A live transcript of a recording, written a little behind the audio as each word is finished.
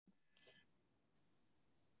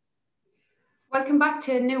Welcome back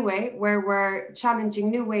to A New Way, where we're challenging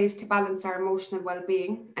new ways to balance our emotional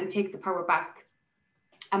well-being and take the power back.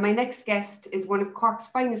 And my next guest is one of Cork's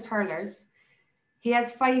finest hurlers. He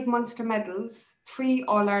has 5 Munster medals, 3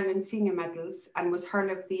 All-Ireland senior medals, and was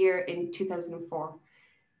Hurler of the Year in 2004.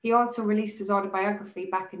 He also released his autobiography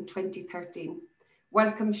back in 2013.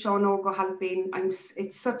 Welcome, Seán Óg Ó, hAilpín.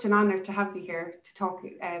 It's such an honour to have you here to talk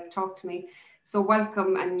to me. So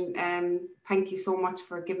welcome, and thank you so much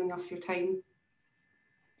for giving us your time.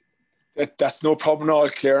 That's no problem at all,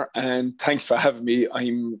 Claire, and thanks for having me.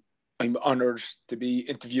 I'm honoured to be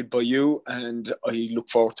interviewed by you, and I look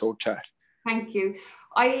forward to our chat. Thank you.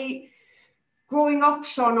 Growing up,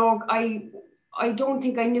 Seán Óg, I don't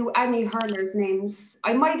think I knew any hurlers' names.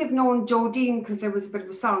 I might have known Joe Dean because there was a bit of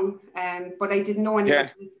a song, but I didn't know anyone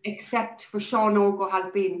except for Seán Óg Ó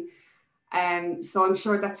hAilpín. So I'm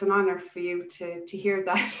sure that's an honour for you to hear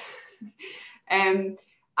that.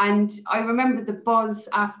 And I remember the buzz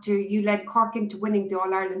after you led Cork into winning the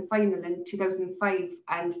All-Ireland final in 2005,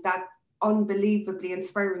 and that unbelievably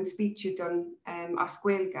inspiring speech you done as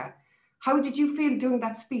Gaeilge. How did you feel doing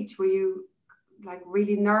that speech? Were you like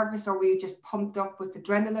really nervous, or were you just pumped up with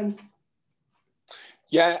adrenaline?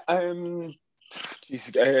 Yeah,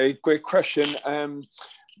 great question.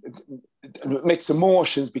 Mixed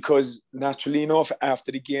emotions, because naturally enough,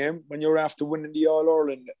 after the game, when you're after winning the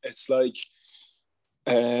All-Ireland, it's like,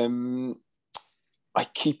 I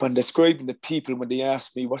keep on describing the people when they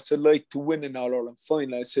ask me what's it like to win an All-Ireland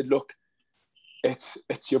final. I said, look,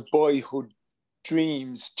 it's your boyhood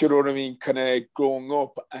dreams, do you know what I mean, kind of growing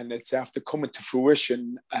up, and it's after coming to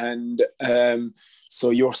fruition, and so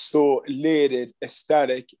you're so elated,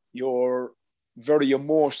 ecstatic, you're very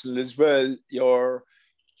emotional as well, you're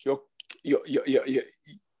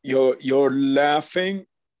laughing,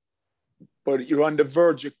 but you're on the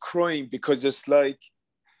verge of crying, because it's like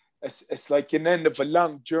an end of a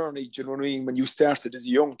long journey, do you know what I mean, when you started as a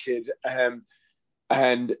young kid,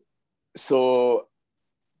 and so,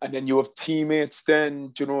 and then you have teammates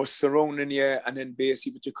then, you know, surrounding you, and then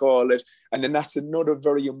basically what you call it, and then that's another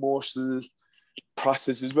very emotional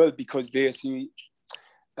process as well, because basically,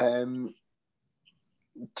 you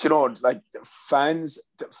know, like fans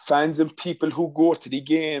and people who go to the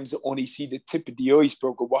games only see the tip of the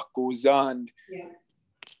iceberg of what goes on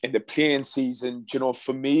in the playing season. You know,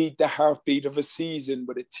 for me, the heartbeat of a season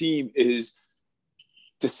with a team is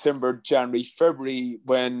December, January, February,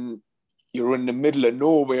 when you're in the middle of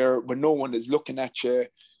nowhere, when no one is looking at you,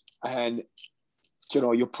 and, you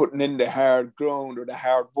know, you're putting in the hard ground or the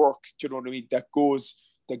hard work, you know what I mean, that goes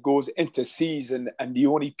into season, and the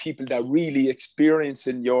only people that really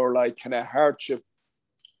experiencing your like kind of hardship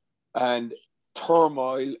and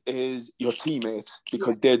turmoil is your teammates,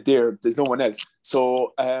 because they're there, there's no one else.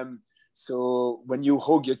 So so when you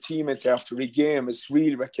hug your teammates after a game, it's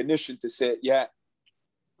real recognition to say, yeah,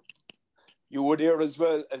 you were there as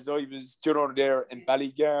well as I was, you know, there in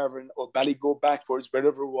Ballygarvan or Ballygo backwards,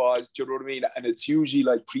 wherever it was, do you know what I mean? And it's usually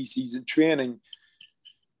like pre-season training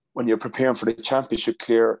when you're preparing for the championship,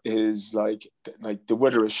 Claire, is like the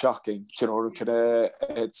weather is shocking. You know,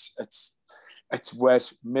 it's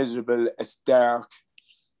wet, miserable, it's dark.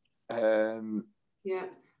 I can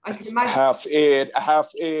imagine. half eight,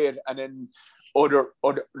 and then other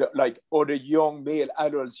young male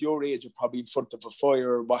adults your age are probably in front of a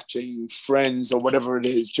fire watching Friends or whatever it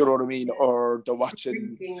is. Do you know what I mean? Or they're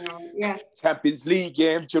watching Champions League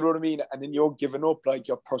game. Do you know what I mean? And then you're giving up like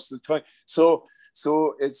your personal time. So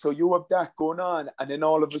you have that going on, and then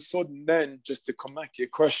all of a sudden, then just to come back to your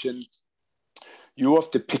question, you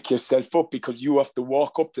have to pick yourself up, because you have to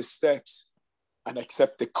walk up the steps and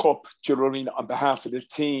accept the cup. Do you know what I mean? On behalf of the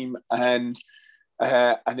team, and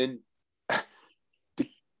then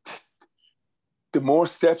the more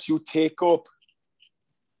steps you take up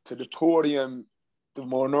to the podium, the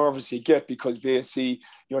more nervous you get, because basically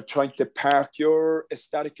you're trying to park your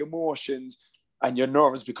ecstatic emotions. And you're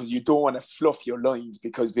nervous because you don't want to fluff your lines,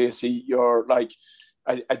 because basically you're like,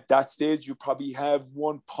 at that stage, you probably have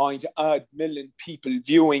 1.8 million people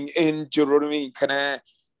viewing in, do you know what I mean? Kind of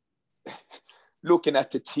looking at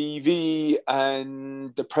the TV,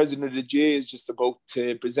 and the president of the J is just about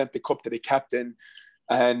to present the cup to the captain,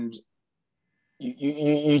 and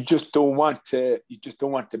you just don't want to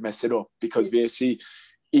mess it up, because basically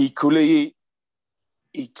equally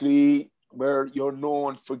where you're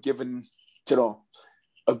known for giving, you know,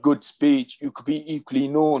 a good speech, you could be equally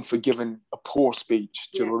known for giving a poor speech.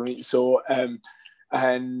 Do you know what I mean? So, and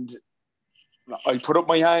I put up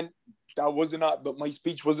my hand. That wasn't, but my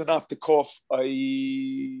speech wasn't off the cuff.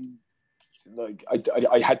 I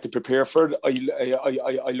had to prepare for it. I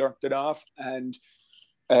learned it off, and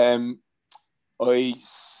I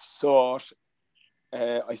sought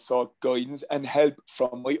guidance and help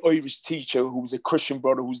from my Irish teacher, who was a Christian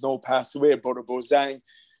brother who's now passed away, Brother Bozang.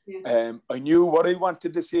 Yeah. I knew what I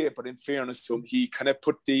wanted to say, but in fairness to him, he kind of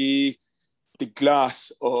put the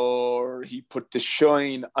glass, or he put the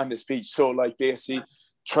shine on the speech. So like basically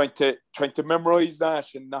trying to memorize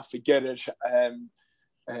that and not forget it. And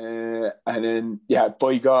then, yeah,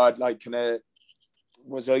 by God, like kind of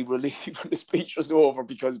was I relieved when the speech was over,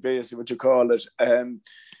 because basically what you call it, I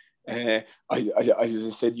as I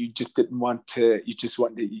said, you just didn't want to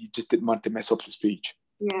mess up the speech.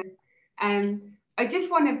 Yeah. I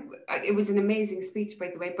just want to, it was an amazing speech, by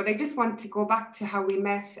the way, but I just want to go back to how we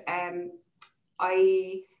met.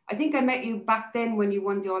 I think I met you back then when you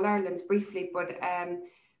won the All-Irelands briefly, but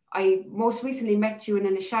I most recently met you in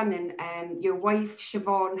Inishannon. Your wife,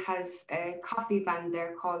 Siobhan, has a coffee van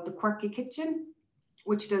there called the Quirky Kitchen,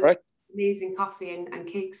 which does amazing coffee and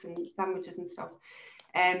cakes and sandwiches and stuff.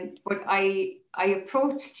 But I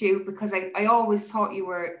approached you because I always thought you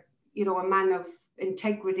were, you know, a man of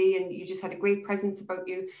integrity, and you just had a great presence about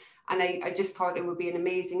you. And I just thought it would be an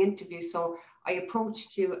amazing interview. So I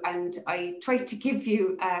approached you and I tried to give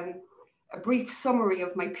you a brief summary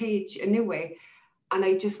of my page anyway. And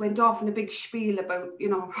I just went off in a big spiel about, you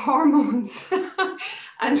know, hormones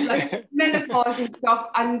and like menopause and stuff.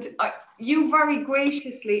 And you very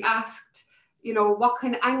graciously asked, you know, what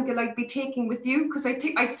kind of angle I'd be taking with you, because I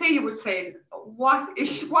think I'd say you were saying, what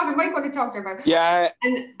am I going to talk about? Yeah.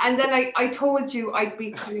 And then I told you I'd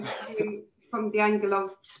be kind of from the angle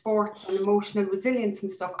of sports and emotional resilience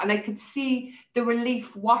and stuff, and I could see the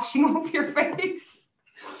relief washing over your face.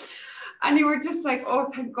 And you were just like, oh,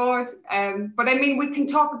 thank God. But I mean, we can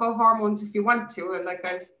talk about hormones if you want to. And like,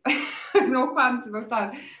 I've no qualms about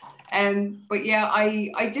that. But yeah,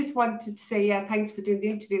 I just wanted to say, yeah, thanks for doing the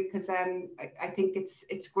interview, because I think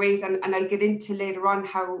it's great. And I'll get into later on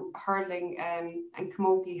how hurling and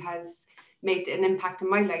camogie has made an impact in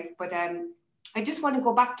my life. But I just want to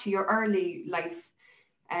go back to your early life,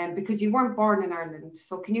 because you weren't born in Ireland.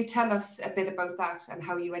 So can you tell us a bit about that and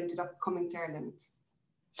how you ended up coming to Ireland?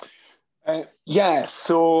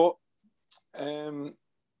 So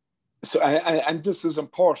this is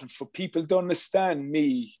important for people to understand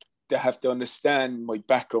me. They have to understand my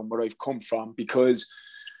background, where I've come from, because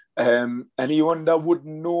anyone that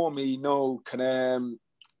wouldn't know me know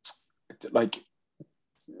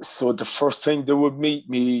so the first thing they would meet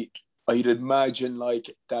me, I'd imagine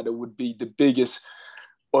like that it would be the biggest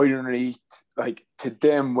irony like to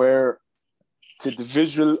them, where to the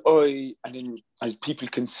visual eye, and then as people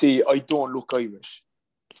can see, I don't look Irish.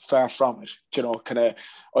 Far from it. You know,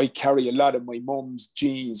 I carry a lot of my mum's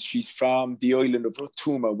genes. She's from the island of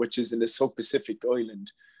Rotuma, which is in the South Pacific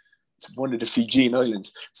island. It's one of the Fijian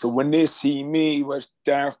islands. So when they see me with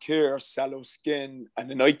dark hair, sallow skin, and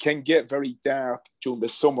then I can get very dark during the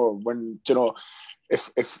summer when, you know,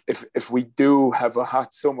 if we do have a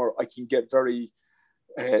hot summer, I can get very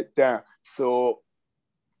dark. So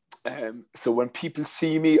when people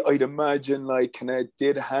see me, I'd imagine like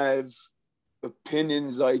did have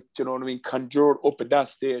opinions like, you know what I mean, conjured up at that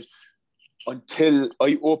stage, until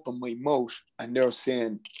I open my mouth and they're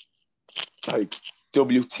saying like,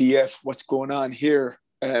 WTF, what's going on here?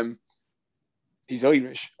 He's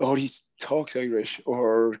Irish, or he talks Irish,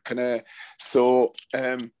 or so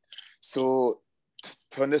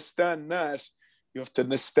to understand that, you have to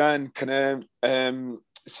understand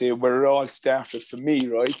say where it all started for me,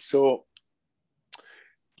 right? So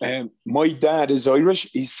my dad is Irish.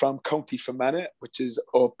 He's from County Fermanagh, which is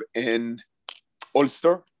up in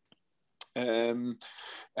Ulster, up in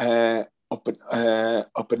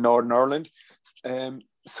Northern Ireland.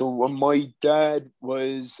 So when my dad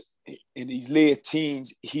was in his late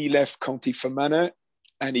teens, he left County Fermanagh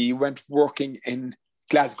and he went working in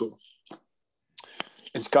Glasgow,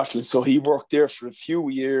 in Scotland. So he worked there for a few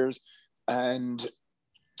years, and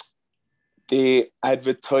they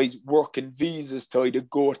advertised working visas to either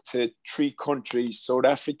go to 3 countries, South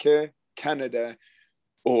Africa, Canada,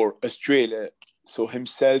 or Australia. So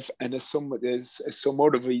himself and some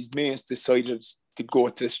other of his mates decided to go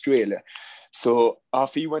to Australia. So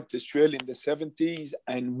after he went to Australia in the 70s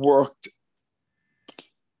and worked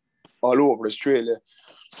all over Australia.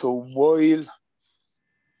 So while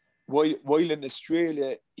in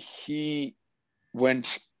Australia, he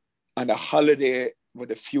went on a holiday with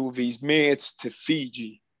a few of his mates to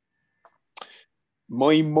Fiji.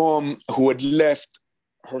 My mum, who had left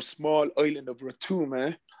her small island of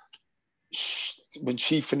Rotuma, when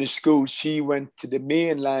she finished school, she went to the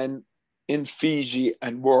mainland in Fiji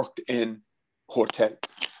and worked in hotel.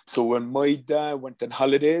 So when my dad went on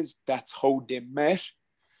holidays, that's how they met.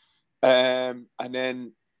 And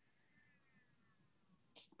then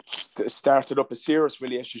started up a serious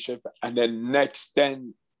relationship, and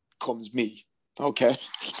then comes me. Okay,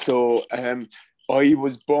 so I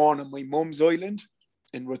was born on my mum's island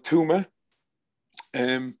in Rotuma.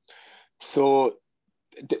 So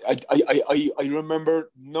I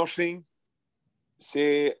remember nothing,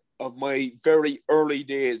 say, of my very early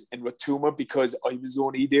days in Rotuma, because I was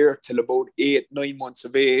only there till about 8-9 months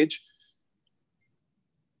of age.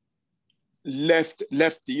 Left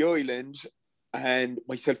the island, and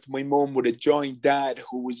myself and my mum would have joined Dad,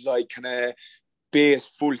 who was like kind of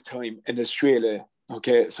based full time in Australia.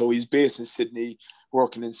 Okay, so he's based in Sydney,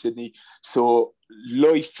 working in Sydney. So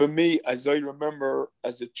life for me, as I remember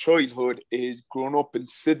as a childhood, is growing up in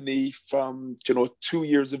Sydney from 2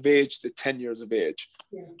 years of age to 10 years of age.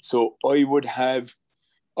 Yeah. So I would have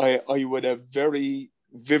very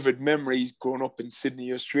vivid memories growing up in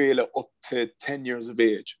Sydney, Australia, up to 10 years of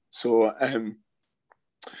age. So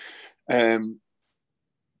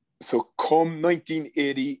so come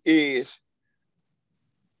 1988,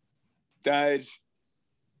 Dad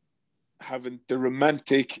having the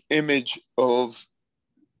romantic image of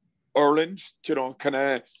Ireland, kind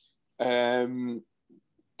of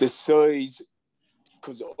the size,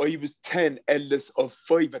 because I was 10, eldest of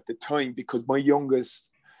 5 at the time, because my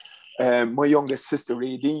youngest sister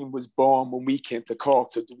Aideen was born when we came to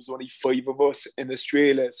Cork, so there was only 5 of us in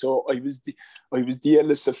Australia. So I was the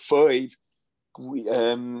eldest of 5.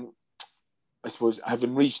 I suppose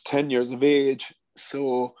having reached 10 years of age,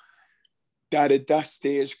 so Dad at that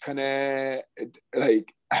stage kind of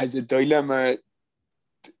like has a dilemma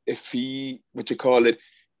if he, what you call it,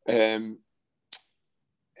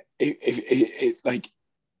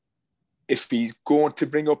 if he's going to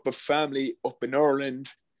bring up a family up in Ireland,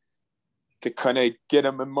 to kind of get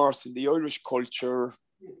him immersed in the Irish culture,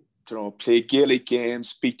 play Gaelic games,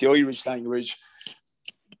 speak the Irish language.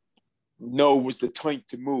 No was the time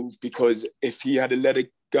to move, because if he had let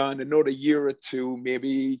it gone another year or two,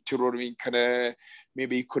 maybe,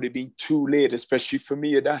 maybe it could have been too late, especially for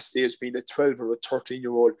me at that stage, being a 12 or a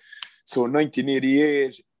 13-year-old. So in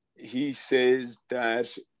 1988, he says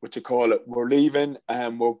that, we're leaving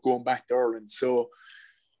and we're going back to Ireland. So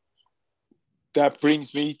that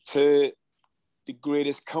brings me to the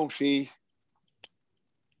greatest county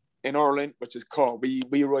in Ireland, which is Cork.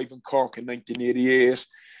 We arrived in Cork in 1988.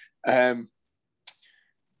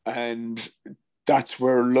 And that's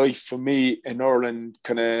where life for me in Ireland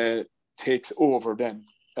kind of takes over then.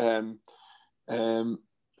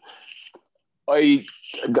 I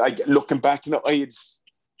looking back, I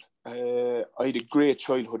had a great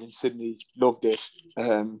childhood in Sydney, loved it.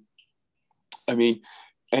 I mean,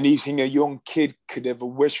 anything a young kid could ever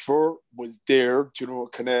wish for was there,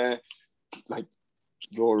 kind of like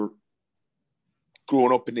you're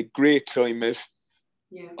growing up in a great climate.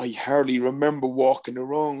 Yeah. I hardly remember walking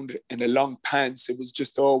around in a long pants. It was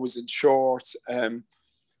just always in shorts. I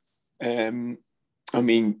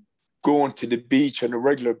mean, going to the beach on a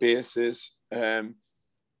regular basis. I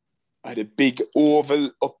had a big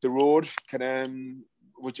oval up the road,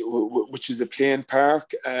 which is a playing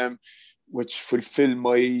park, which fulfilled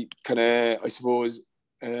my I suppose,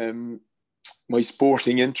 my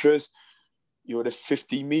sporting interest. You had a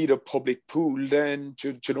 50-meter public pool then,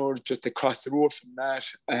 just across the road from that.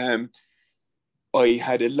 I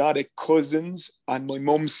had a lot of cousins on my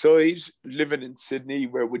mum's side living in Sydney,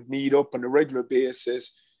 where we'd meet up on a regular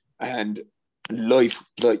basis, and life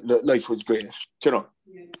was great, Yeah.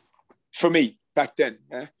 For me back then.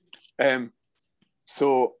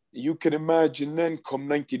 So you can imagine then, come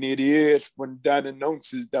 1988, when Dad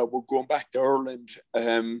announces that we're going back to Ireland,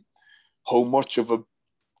 how much of a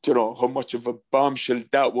bombshell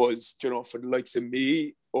that was, for the likes of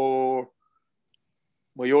me or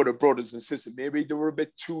my other brothers and sisters. Maybe they were a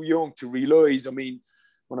bit too young to realise. I mean,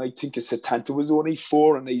 when I think of Satanta was only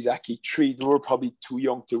 4 and Isaki 3, they were probably too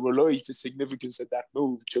young to realise the significance of that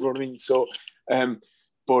move. Do you know what I mean? So,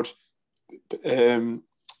 but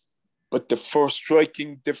the first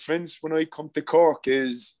striking difference when I come to Cork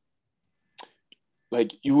is,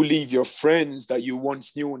 like, you leave your friends that you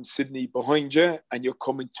once knew in Sydney behind you, and you're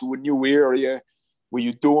coming to a new area where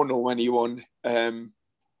you don't know anyone.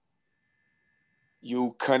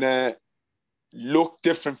 You kind of look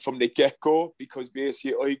different from the get-go, because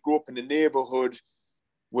basically I grew up in a neighborhood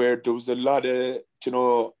where there was a lot of,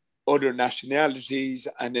 other nationalities,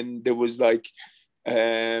 and then there was like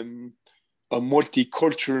a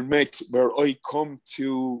multicultural mix, where I come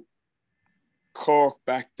to Cork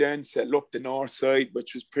back then, settled up the north side,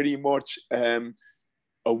 which was pretty much a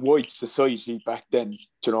white society back then,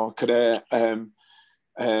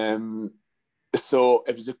 so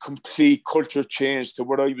it was a complete culture change to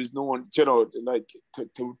what I was known, you know, like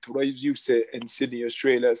to what I was used to in Sydney,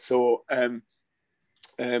 Australia. So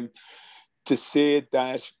to say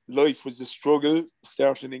that life was a struggle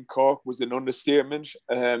starting in Cork was an understatement.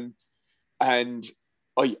 And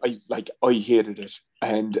I hated it.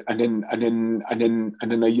 And then I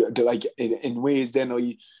like in ways then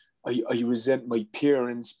I resent my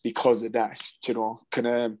parents because of that, you know, kind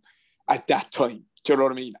of at that time. Do you know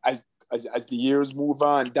what I mean? As the years move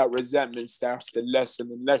on, that resentment starts to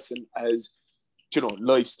lessen and lessen as, you know,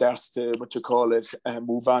 life starts to,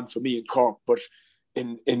 move on for me in Cork. But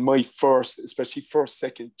in my first, especially first,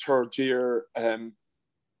 second, third year,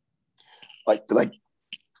 like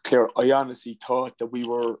Claire, I honestly thought that we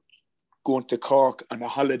were going to Cork on a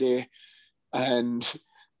holiday and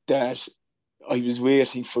that I was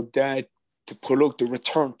waiting for Dad to pull out the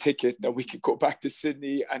return ticket that we could go back to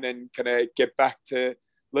Sydney and then kind of get back to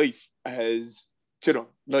life as, you know,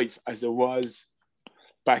 life as it was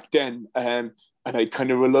back then. And I kind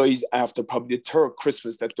of realized after probably the third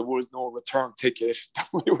Christmas that there was no return ticket,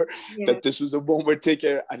 that this was a one-way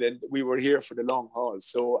ticket, and then we were here for the long haul.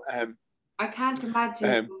 So I can't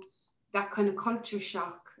imagine that kind of culture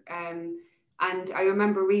shock. And I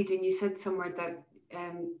remember reading, you said somewhere that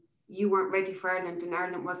you weren't ready for Ireland and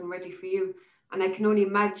Ireland wasn't ready for you. And I can only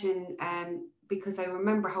imagine, because I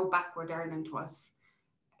remember how backward Ireland was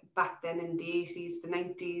back then in the 80s, the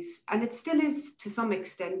 90s, and it still is to some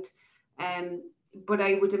extent. But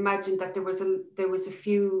I would imagine that there was a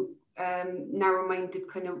few narrow-minded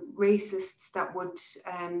kind of racists that would,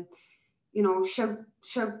 you know, shout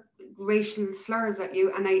racial slurs at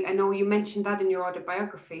you. And I know you mentioned that in your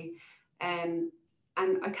autobiography. And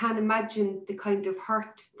I can't imagine the kind of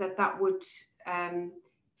hurt that would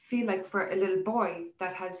feel like for a little boy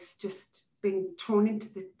that has just been thrown into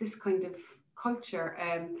this kind of culture,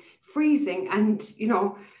 freezing, and, you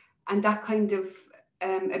know, and that kind of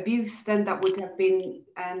abuse then that would have been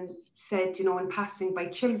said, you know, in passing by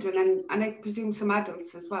children and I presume some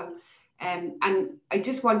adults as well. And I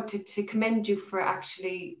just wanted to commend you for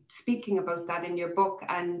actually speaking about that in your book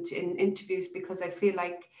and in interviews, because I feel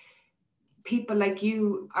like people like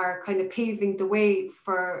you are kind of paving the way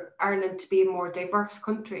for Ireland to be a more diverse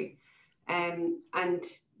country. And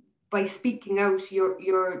by speaking out,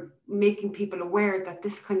 you're making people aware that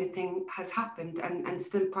this kind of thing has happened and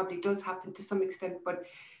still probably does happen to some extent. But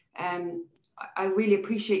I really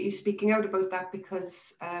appreciate you speaking out about that,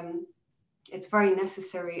 because it's very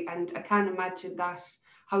necessary, and I can't imagine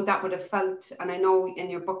how that would have felt. And I know in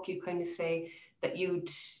your book you kind of say that you'd,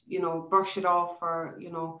 you know, brush it off or, you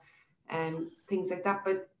know, things like that.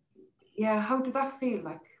 But yeah, how did that feel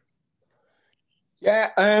like? Yeah,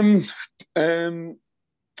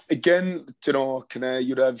 again, you know,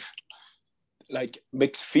 you'd have like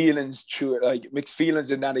mixed feelings through it, like mixed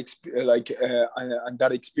feelings in that and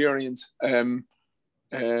that experience.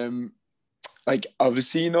 Like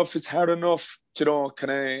obviously enough, it's hard enough, you know,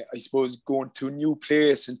 I suppose going to a new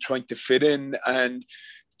place and trying to fit in and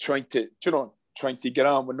trying to get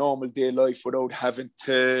on with normal day life without having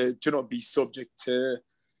to, you know, be subject to,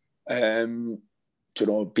 you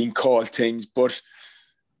know, being called things. But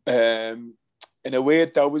in a way,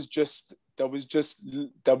 that was just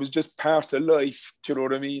part of life. Do you know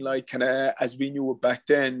what I mean? Like, as we knew it back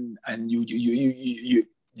then, and you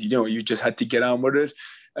know, you just had to get on with it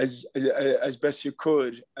as best you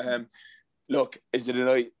could. Look, is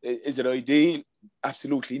it ideal?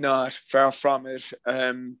 Absolutely not. Far from it.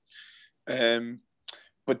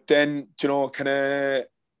 But then, you know,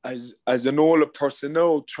 as an older person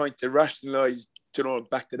now, trying to rationalize, you know,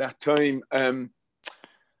 back to that time, and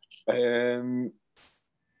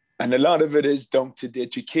a lot of it is down to the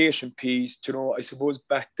education piece. You know, I suppose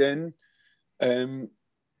back then,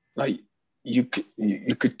 like you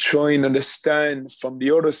could try and understand from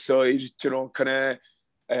the other side, you know,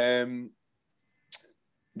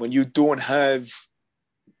 when you don't have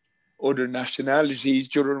other nationalities,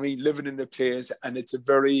 do you know what I mean, living in the place, and it's a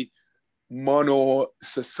very mono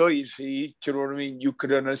society, do you know what I mean? You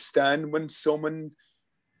could understand when someone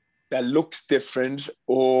that looks different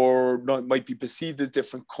or not might be perceived as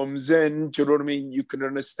different comes in, do you know what I mean? You can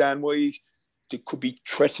understand why they could be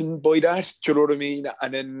threatened by that, do you know what I mean?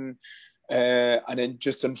 And then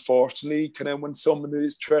just unfortunately, when someone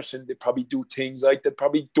is threatened, they probably do things like they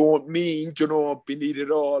probably don't mean, you know, beneath it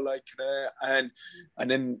all, like, and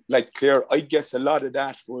then, like, Claire, I guess a lot of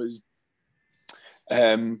that was,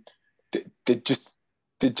 they just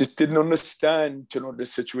didn't understand, you know, the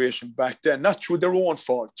situation back then, not through their own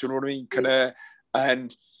fault, you know what I mean?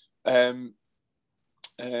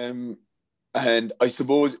 And I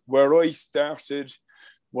suppose where I started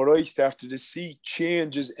what I started to see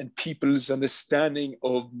changes in people's understanding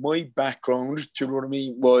of my background, do you know what I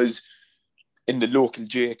mean, was in the local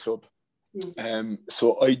J club.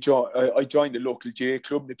 So I joined the local J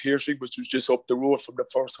club in the Pearshig, which was just up the road from the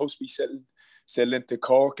first house we settled into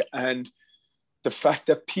Cork. And the fact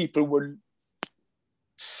that people were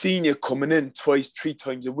seeing you coming in twice, 3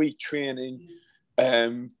 times a week training.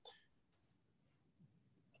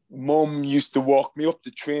 Mum used to walk me up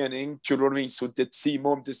to training, do you know what I mean? So they'd see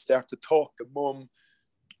Mum, they'd start to talk to Mum.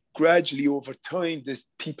 Gradually over time,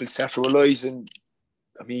 people start realising,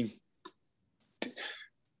 I mean,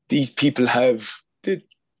 these people they have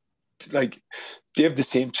the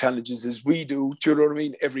same challenges as we do you know what I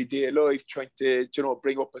mean, everyday life, trying to,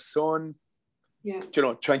 bring up a son,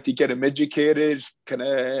 trying to get him educated, kind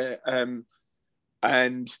of,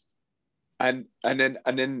 and then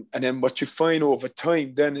what you find over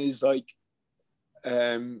time then is like,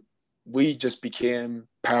 we just became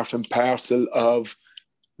part and parcel of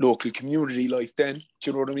local community life then, do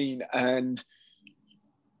you know what I mean? And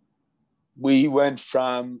we went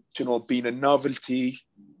from, being a novelty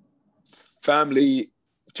family,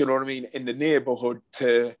 do you know what I mean, in the neighborhood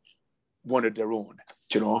to one of their own,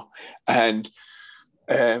 and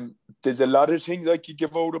there's a lot of things I could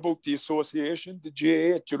give out about the association, the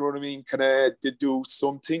GA, do you know what I mean, kind of they do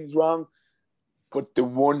some things wrong, but the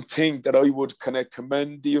one thing that I would kind of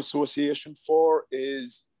commend the association for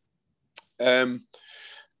is the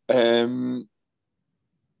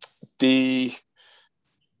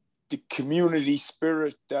community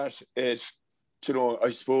spirit that it, I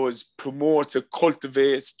suppose, promotes or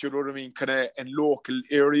cultivates, do you know what I mean, kind of in local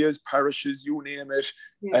areas, parishes, you name it.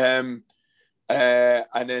 And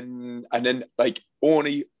then like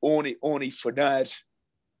only for that,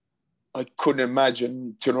 I couldn't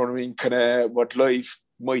imagine, do you know what I mean, kind of what life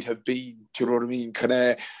might have been, do you know what I mean, kind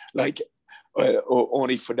of like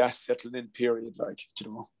only for that settling in period, like,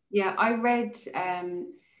 Yeah, I read,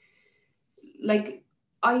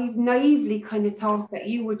 I naively kind of thought that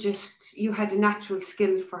you had a natural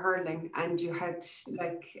skill for hurling, and you had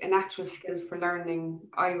like a natural skill for learning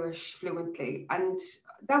Irish fluently. And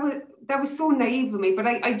that was so naive of me, but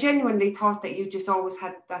I genuinely thought that you just always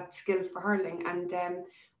had that skill for hurling. And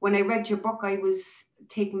when I read your book, I was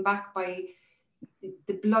taken back by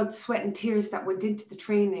the blood, sweat and tears that went into the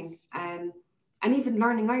training. And even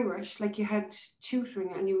learning Irish, like you had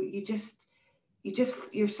tutoring, and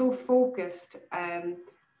you're so focused,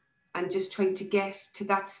 and just trying to get to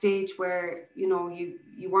that stage where,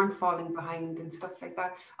 you weren't falling behind and stuff like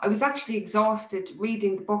that. I was actually exhausted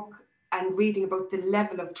reading the book and reading about the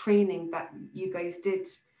level of training that you guys did,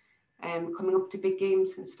 coming up to big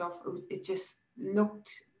games and stuff. It just looked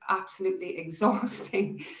absolutely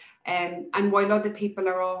exhausting. And while other people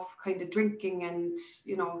are off kind of drinking and,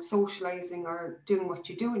 socializing or doing what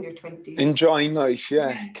you do in your 20s. Enjoying life,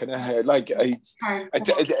 yeah. Kind of like,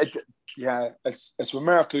 it's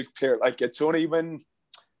remarkably clear. Like it's only when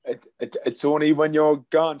you're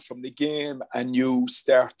gone from the game and you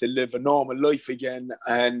start to live a normal life again,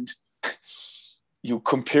 and you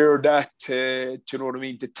compare that to, do you know what I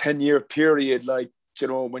mean, the 10-year period, like,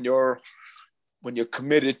 when you're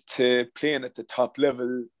committed to playing at the top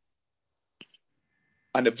level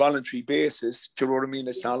on a voluntary basis, do you know what I mean?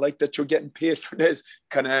 It's not like that you're getting paid for this.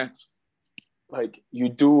 Kind of like, you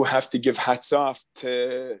do have to give hats off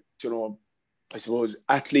to, I suppose,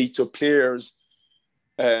 athletes or players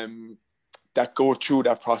that go through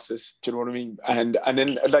that process, do you know what I mean? And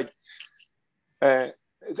then like,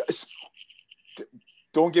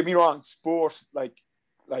 don't get me wrong, sport,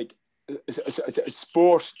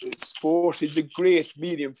 sport is a great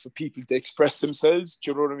medium for people to express themselves,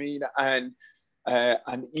 do you know what I mean? And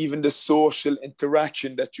even the social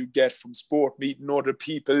interaction that you get from sport, meeting other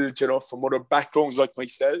people, from other backgrounds like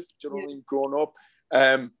myself, do you know what I mean, growing up.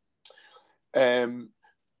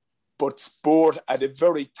 But sport at a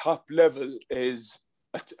very top level it's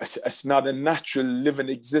not a natural living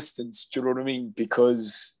existence, do you know what I mean?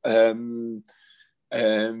 Because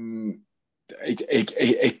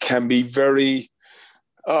it can be very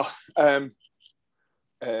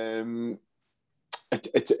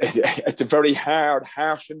it's a very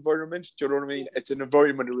harsh environment, do you know what I mean? It's an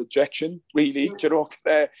environment of rejection, really, do you know,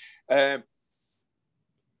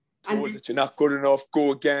 told that you're not good enough,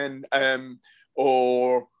 go again,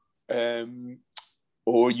 or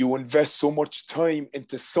you invest so much time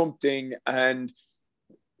into something and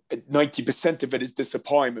 90% of it is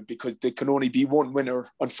disappointment, because there can only be one winner,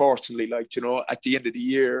 unfortunately, like, at the end of the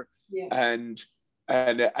year. And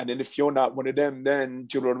then if you're not one of them, then,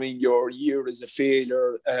 do you know what I mean, your year is a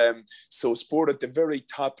failure. So sport at the very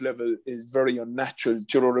top level is very unnatural,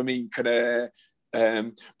 do you know what I mean? Kind of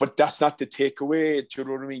But that's not to take away, do you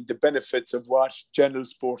know what I mean, the benefits of what general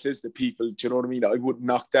sport is to people, do you know what I mean? I wouldn't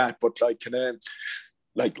knock that, but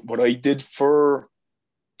like what I did for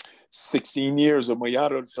 16 years of my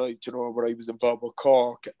adult life, you know, where I was involved with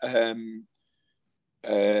Cork,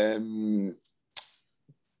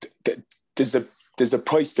 there's a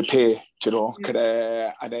price to pay, you know,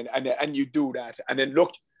 and you do that, and then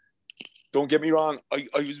look, don't get me wrong, I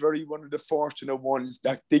was very one of the fortunate ones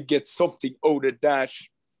that did get something out of that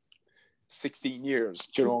 16 years,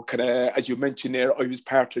 you know, as you mentioned there, I was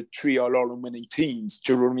part of 3 All-Ireland winning teams,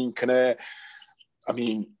 do you know what I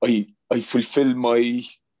mean? I fulfilled my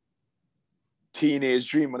teenage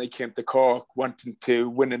dream when I came to Cork, wanting to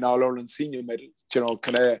win an All-Ireland senior medal, you know,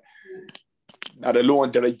 not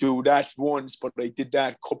alone did I do that once, but I did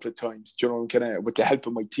that a couple of times, you know, with the help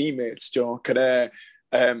of my teammates, you know,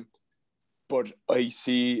 but I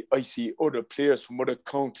see other players from other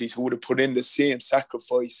counties who would have put in the same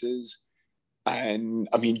sacrifices, and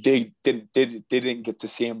I mean they didn't get the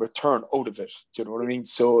same return out of it. Do you know what I mean?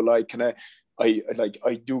 So like,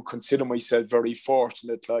 I do consider myself very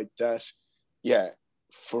fortunate like that. Yeah,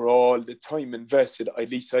 for all the time invested,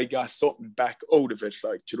 at least I got something back out of it.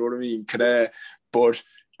 Like, do you know what I mean? But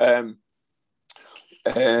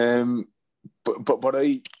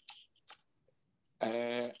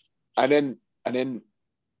and then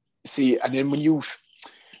see, and then when you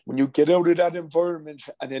get out of that environment,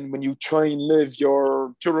 and then when you try and live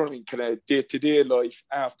your, do you know what I mean, day-to-day life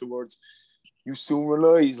afterwards, you soon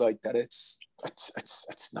realize like that it's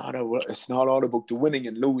not all about the winning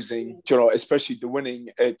and losing, you know, especially the winning.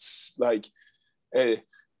 It's like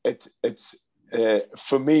it's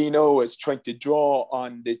for me now, it's trying to draw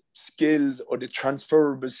on the skills or the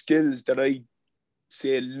transferable skills that I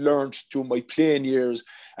say learned through my playing years,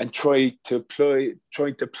 and trying to apply it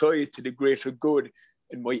to the greater good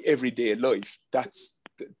in my everyday life. That's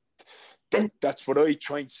what I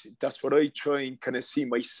try and kind of see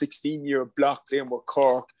my 16-year block playing with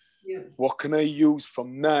Cork. Yeah. What can I use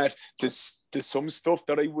from that to some stuff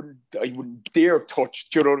that I wouldn't dare touch,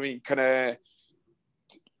 do you know what I mean?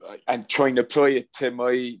 And trying to apply it to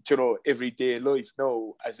my, you know, everyday life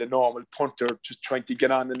now as a normal punter, just trying to get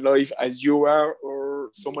on in life as you are or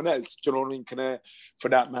someone else, do you know what I mean? For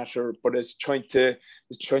that matter. But it's trying to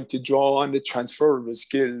draw on the transferable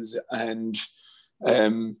skills and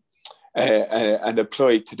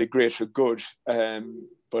apply it to the greater good.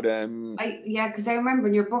 Because I remember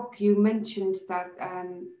in your book you mentioned that,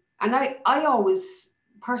 and I always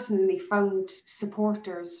personally found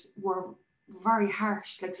supporters were very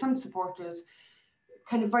harsh. Like some supporters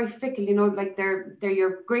kind of very fickle, you know, like they're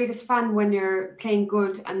your greatest fan when you're playing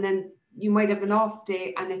good, and then you might have an off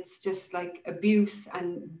day and it's just like abuse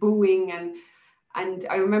and booing. And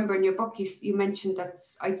I remember in your book you mentioned that,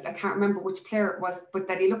 I can't remember which player it was, but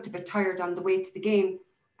that he looked a bit tired on the way to the game,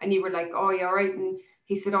 and you were like, oh, you're all right. And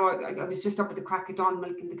he said, oh, I was just up at the crack of dawn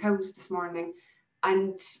milking the cows this morning.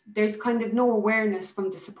 And there's kind of no awareness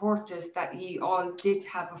from the supporters that you all did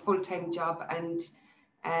have a full-time job, and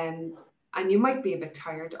you might be a bit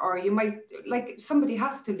tired, or you might, like, somebody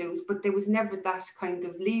has to lose, but there was never that kind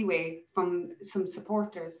of leeway from some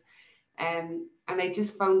supporters. And I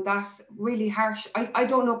just found that really harsh. I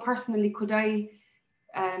don't know personally, could I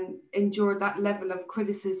endure that level of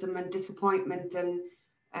criticism and disappointment, and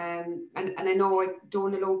I know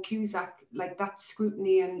Donal Ó Cusack, like that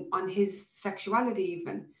scrutiny and on his sexuality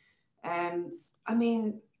even. I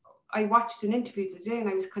mean, I watched an interview today and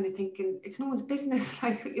I was kind of thinking, it's no one's business,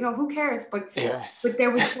 like, you know, who cares? But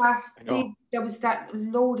there was that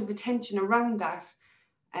load of attention around that.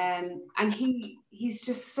 And he's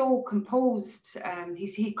just so composed.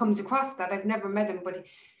 He comes across that. I've never met him, but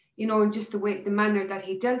you know, just the manner that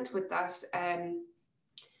he dealt with that. And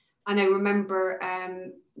I remember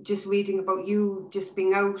just reading about you just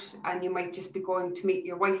being out, and you might just be going to meet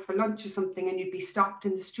your wife for lunch or something, and you'd be stopped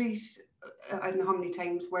in the street. I don't know how many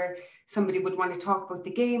times where somebody would want to talk about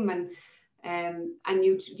the game, and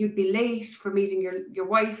you'd be late for meeting your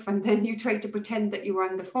wife, and then you tried to pretend that you were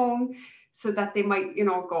on the phone so that they might, you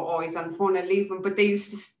know, go, oh, he's on the phone, and leave him. But they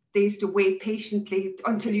used to wait patiently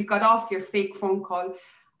until you got off your fake phone call.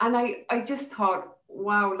 And I just thought,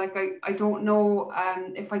 wow, like I don't know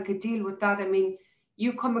if I could deal with that. I mean,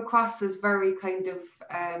 you come across as very kind of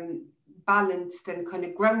balanced and kind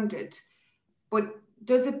of grounded, but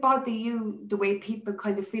does it bother you the way people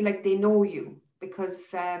kind of feel like they know you?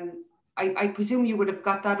 Because I presume you would have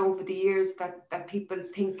got that over the years, that people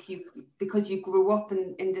think you, because you grew up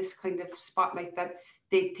in this kind of spotlight, that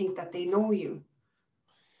they think that they know you.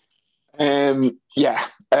 In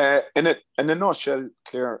a nutshell,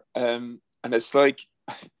 Claire, and it's like,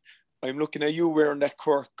 I'm looking at you wearing that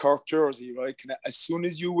Cork jersey, right? As soon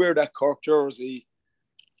as you wear that Cork jersey,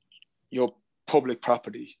 you're public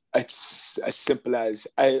property. It's as simple as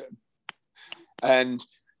and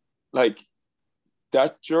like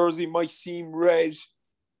that jersey might seem red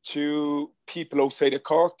to people outside of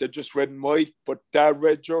Cork. They're just red and white, but that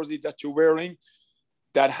red jersey that you're wearing,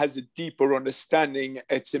 that has a deeper understanding.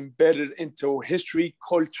 It's embedded into history,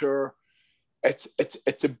 culture.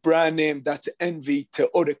 It's a brand name that's envy to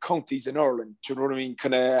other counties in Ireland. Do you know what I mean?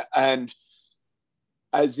 And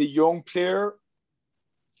as a young player,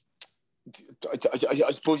 I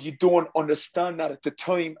suppose you don't understand that at the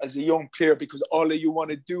time as a young player, because all you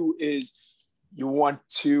want to do is you want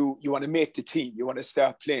to make the team. You want to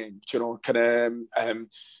start playing. You know,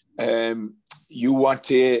 you want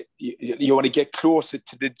to get closer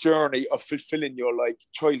to the journey of fulfilling your like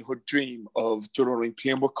childhood dream of, you know,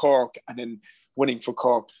 playing with Cork and then winning for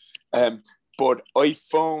Cork. But I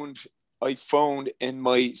found in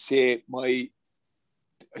my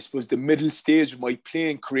I suppose the middle stage of my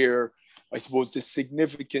playing career, I suppose the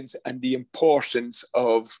significance and the importance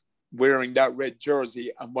of wearing that red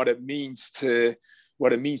jersey and what it means to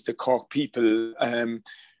Cork people. I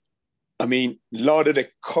mean, a lot of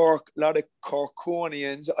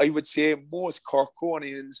Corkonians, I would say most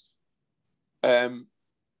Corkonians,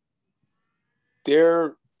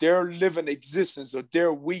 their living existence or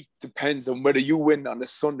their week depends on whether you win on a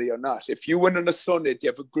Sunday or not. If you win on a Sunday, they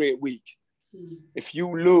have a great week. If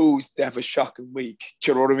you lose, they have a shocking week.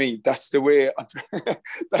 Do you know what I mean? That's the way.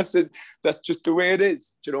 That's just the way it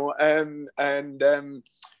is. You know, and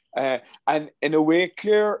in a way,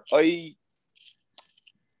 Claire, I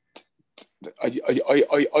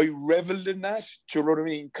reveled in that. Do you know what I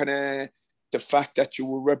mean? Kind of the fact that you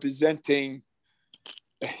were representing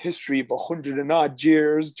a history of 100 and odd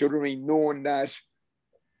years. Do you know what I mean? Knowing that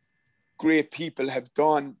great people have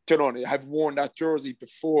done, you know, have worn that jersey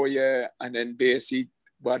before you, and then basically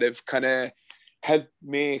what have kind of helped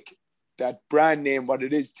make that brand name what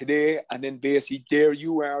it is today. And then basically there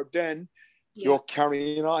you are then, you're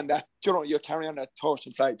carrying on that, you know, you're carrying on that torch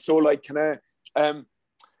and flag. So like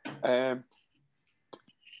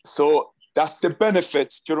so that's the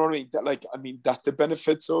benefits, do you know what I mean? That's the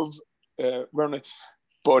benefits of running,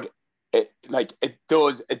 but it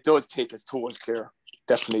does take its toll, Claire.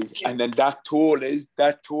 Definitely. And then that toll is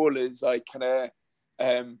like kind of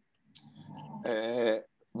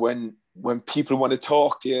when people want to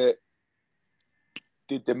talk to you,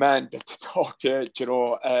 they demand that to talk to you,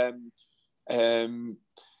 know,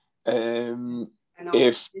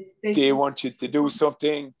 if they want you to do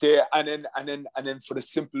something there, and then for the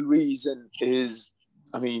simple reason is,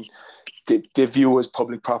 I mean, they view as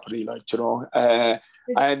public property, like, you know,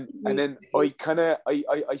 and then I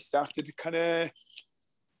started to kind of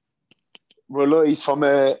realize from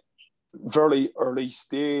a very early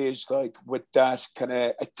stage, like with that kind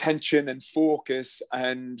of attention and focus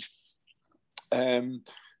and I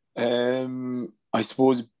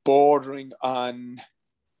suppose bordering on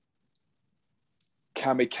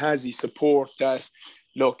kamikaze support, that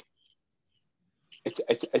look,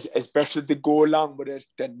 it's better to go along with it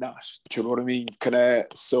than not. Do you know what I mean? Kind of.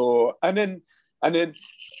 So and then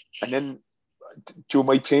during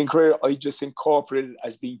my playing career, I just incorporated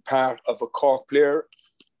as being part of a Cork player.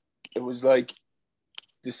 It was like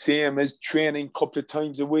the same as training a couple of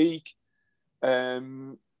times a week,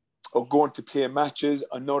 or going to play matches.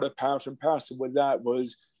 Another part and parcel with that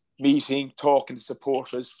was meeting, talking to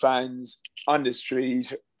supporters, fans on the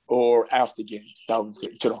street or after games. That was,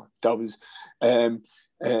 you know, that was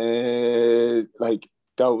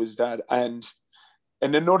that was that. And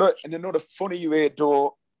in another funny way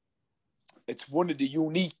though, it's one of the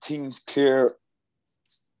unique things, Claire,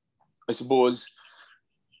 I suppose,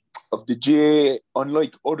 of the GAA,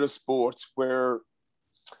 unlike other sports where a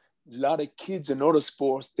lot of kids in other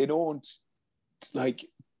sports, they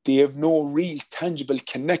have no real tangible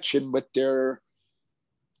connection with their,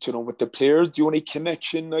 you know, with the players. The only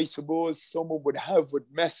connection, I suppose, someone would have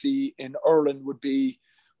with Messi in Ireland would be,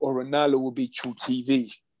 or Ronaldo would be through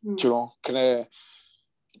TV. You know,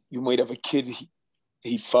 you might have a kid,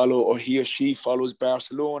 he or she follows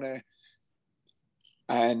Barcelona,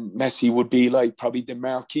 and Messi would be like probably the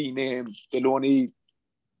marquee name.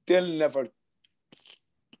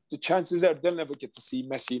 The chances are they'll never get to see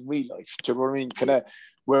Messi in real life. Do you know what I mean? Kind of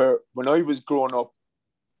where when I was growing up,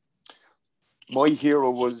 my hero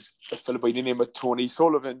was a fellow by the name of Tony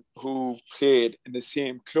Sullivan, who played in the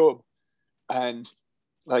same club. And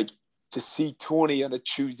like to see Tony on a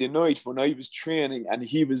Tuesday night when I was training and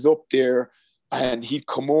he was up there and he'd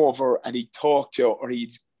come over and he'd talk to you or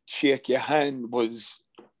he'd shake your hand was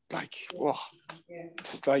like, oh,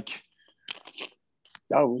 it's like,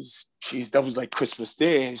 that was like Christmas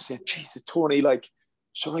Day. I said, "Jesus, Tony, like,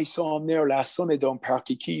 sure, I saw him there last Sunday down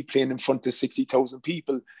Parky Key playing in front of 60,000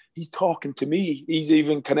 people. He's talking to me. He's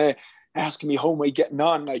even kind of asking me how am I getting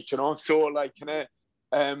on, like, you know." So like kind of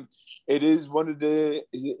it is one of the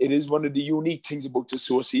unique things about the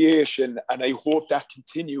association, and I hope that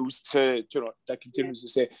continues to to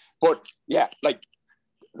say. But yeah, like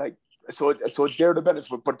so they're the benefits.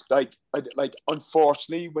 But like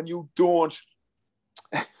unfortunately, when you don't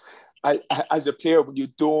as a player, when you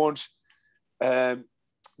don't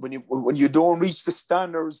when you don't reach the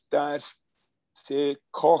standards that say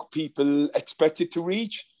Cork people expected to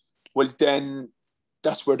reach, well then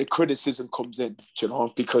that's where the criticism comes in, you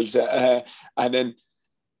know, because and then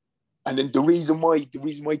the reason why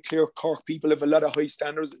clear Cork people have a lot of high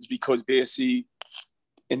standards is because basically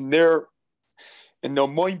in their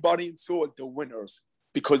mind, body and soul, they're winners.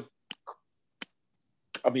 Because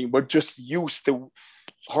I mean, we're just used to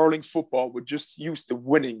hurling football, we're just used to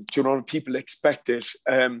winning, you know, people expect it.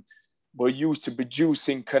 We're used to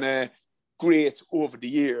producing kind of greats over the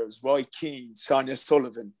years, Roy Keane, Sonia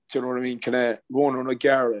Sullivan, do you know what I mean? Kind of Ronan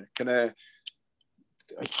O'Gara, kind of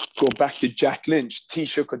go back to Jack Lynch,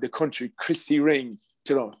 Taoiseach of the country, Christy Ring,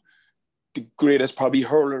 you know, the greatest probably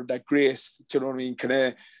hurler that graced, do you know what I mean? Kind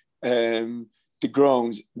of the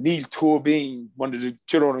grounds. Neil Tobin, one of the, do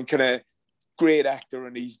you know what I mean? Kind of great actor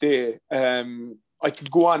in his day. I could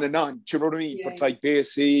go on and on, do you know what I mean? Yeah. But like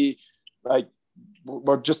basically, like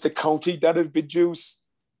we're just a county that have produced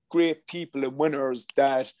great people and winners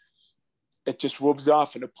that it just rubs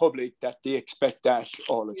off in the public that they expect that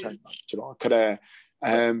all the time, you know, kind of,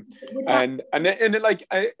 and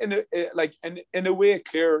in a way,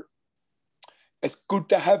 Claire, it's good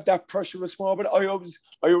to have that pressure as well. But I always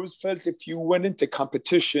felt if you went into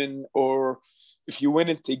competition or if you went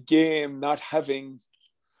into game not having,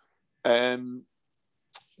 not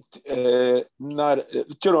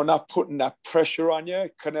putting that pressure on you,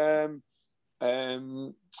 kind of.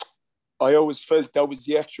 I always felt that was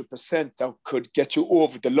the extra % that could get you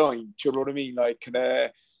over the line. Do you know what I mean? Like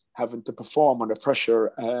having to perform under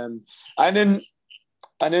pressure. And then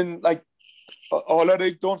like all that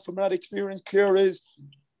I've done from that experience, Claire, is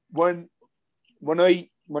when I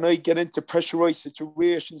get into pressurized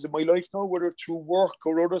situations in my life now, whether through work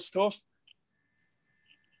or other stuff,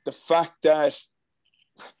 the fact that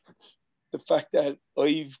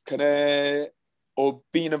I've kind of or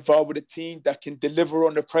being involved with a team that can deliver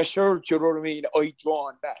under pressure, do you know what I mean? I draw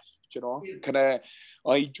on that, you know, kind of,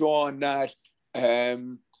 I draw on that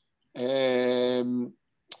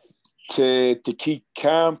to keep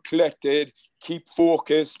calm, collected, keep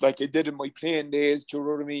focused, like I did in my playing days, do you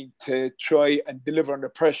know what I mean? To try and deliver under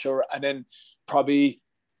pressure, and then probably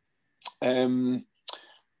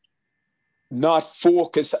not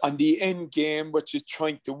focus on the end game, which is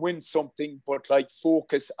trying to win something, but like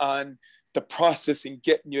focus on the process in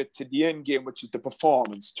getting you to the end game, which is the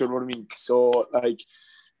performance. Do you know what I mean? So like,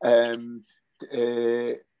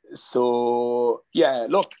 so yeah,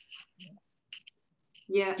 look.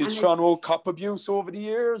 Yeah. Did Seán Óg cop abuse over the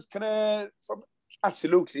years? Kind of,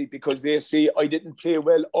 absolutely, because basically I didn't play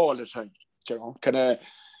well all the time. You know, kind of.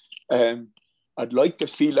 I'd like to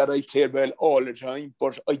feel that I played well all the time,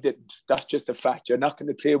 but I didn't. That's just a fact. You're not going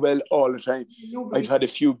to play well all the time. I've had a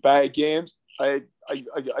few bad games. I've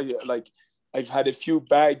had a few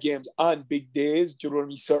bad games on big days. Do you know what I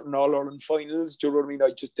mean? Certain All-Ireland finals. Do you know what I mean?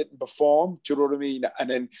 I just didn't perform. Do you know what I mean? And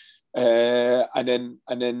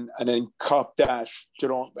then cop that. Do you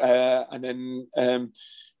know?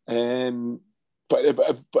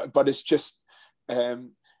 But it's just.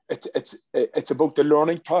 It's about the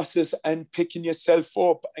learning process and picking yourself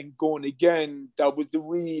up and going again. That was the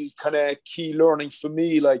real kind of key learning for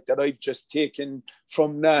me, like that I've just taken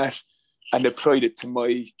from that and applied it to my,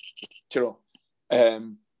 you know,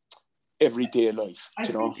 everyday life.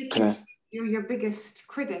 You know, you're your biggest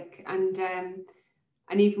critic, and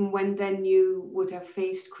even when then you would have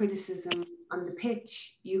faced criticism on the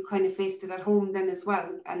pitch, you kind of faced it at home then as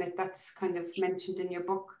well, and that's kind of mentioned in your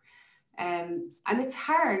book. And it's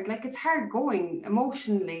hard, like it's hard going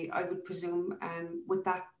emotionally, I would presume, with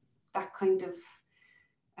that kind of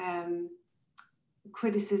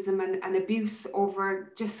criticism and abuse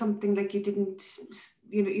over just something like you didn't,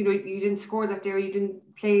 you didn't score that day, or you didn't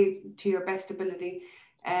play to your best ability.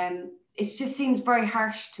 It just seems very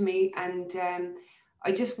harsh to me, and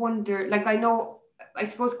I just wonder, like I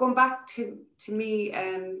suppose going back to me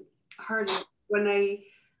hurling, when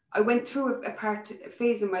I went through a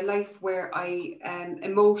phase in my life where I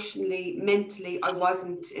emotionally, mentally, I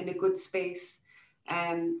wasn't in a good space.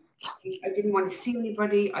 I didn't want to see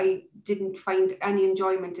anybody. I didn't find any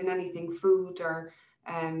enjoyment in anything, food or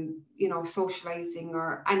socializing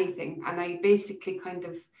or anything. And I basically kind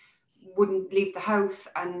of wouldn't leave the house,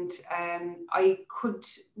 and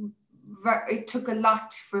it took a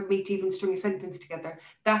lot for me to even string a sentence together.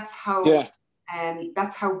 That's how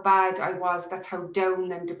bad I was. That's how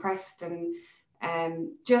down and depressed and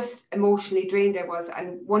just emotionally drained I was.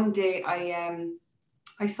 And one day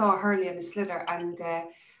I saw a hurley and a sliotar, and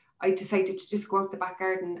I decided to just go out the back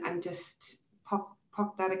garden and just pop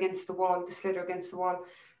that against the wall, the sliotar against the wall.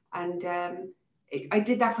 And I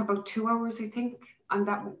did that for about 2 hours, I think, on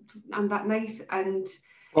that night. And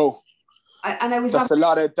I was. That's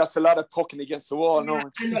a lot of pucking against the wall. Yeah,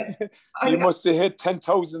 no, you must have hit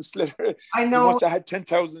 10,000 sliotar. I know. You must have had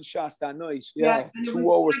 10,000 shots that night. Yeah,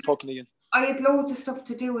 2 hours pucking against. I had loads of stuff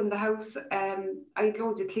to do in the house. I had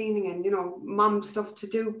loads of cleaning and mom stuff to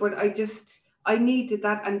do. But I needed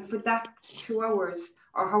that, and for that 2 hours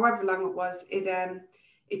or however long it was,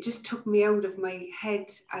 it just took me out of my head,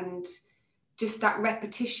 and just that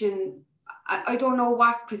repetition. I don't know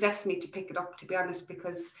what possessed me to pick it up, to be honest,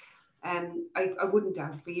 because I wouldn't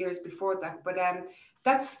have for years before that. But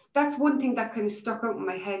that's one thing that kind of stuck out in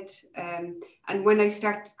my head. And when I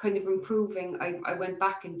started kind of improving, I went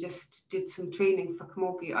back and just did some training for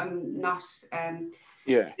camogie. I'm not in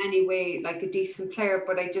any way like a decent player,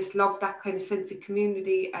 but I just love that kind of sense of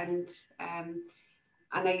community. And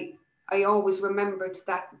I always remembered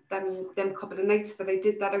them couple of nights that I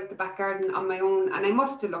did that out the back garden on my own, and I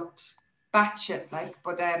must have looked batshit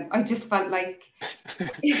but I just felt like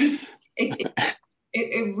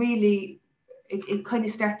it really kind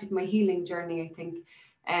of started my healing journey, I think.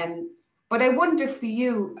 But I wonder for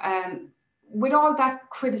you, with all that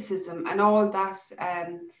criticism and all that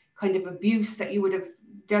kind of abuse that you would have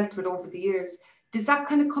dealt with over the years, does that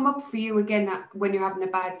kind of come up for you again when you're having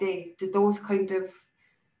a bad day? Did those kind of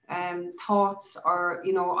thoughts, or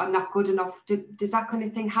I'm not good enough, does that kind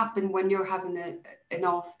of thing happen when you're having an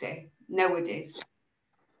off day nowadays?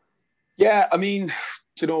 Yeah, I mean,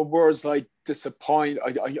 words like disappoint, I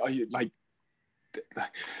like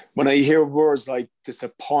when I hear words like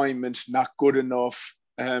disappointment, not good enough,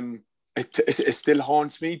 it still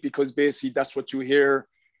haunts me, because basically that's what you hear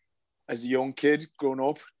as a young kid growing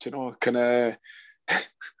up, kind of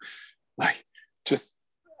like just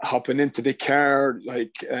hopping into the car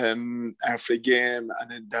like after a game,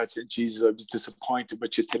 and then that's it. Jesus, I was disappointed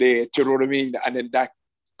with you today. Do you know what I mean? And then that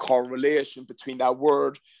correlation between that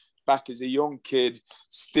word back as a young kid,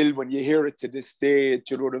 still when you hear it to this day, do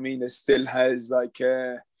you know what I mean? It still has like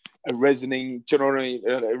a resonating, do you know what I mean?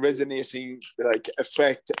 A resonating like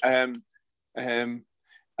effect. And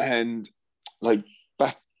like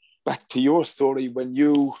back to your story when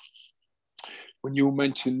you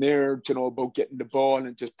mentioned there, about getting the ball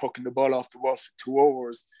and just pucking the ball off the wall for 2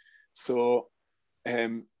 hours. So,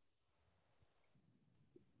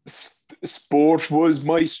 sport was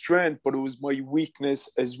my strength, but it was my weakness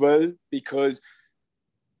as well, because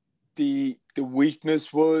the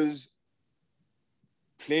weakness was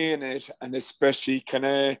playing it, and especially kind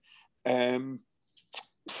of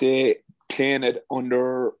say playing it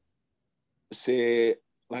under, say,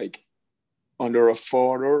 like under a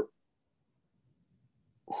father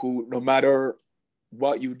who, no matter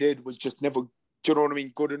what you did, was just never, do you know what I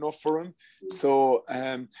mean, good enough for him. So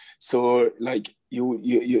like you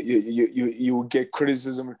would get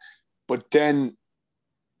criticism, but then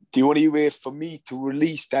the only way for me to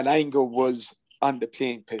release that anger was on the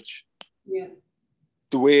playing pitch. Yeah.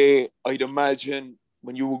 The way I'd imagine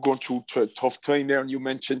when you were going through a tough time there, and you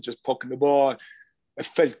mentioned just pucking the ball, it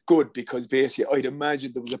felt good, because basically I'd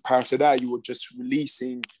imagine there was a part of that you were just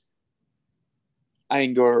releasing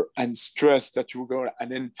anger and stress that you were going,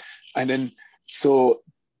 and then so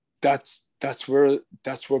that's where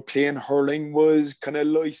playing hurling was kind of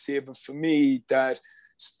life-saving for me. That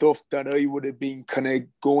stuff that I would have been kind of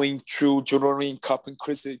going through, do you know what I mean, copping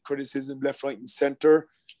criticism left, right and center,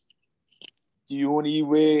 the only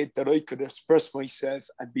way that I could express myself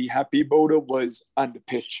and be happy about it was on the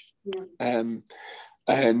pitch. Yeah. And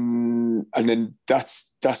then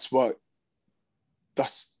that's what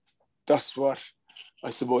I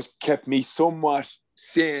suppose kept me somewhat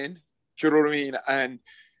sane. Do you know what I mean?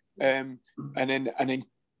 And then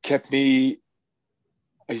kept me,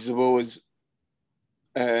 I suppose,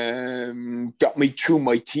 got me through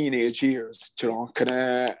my teenage years. You know, kind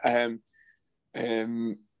of.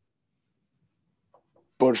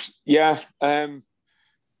 But yeah, and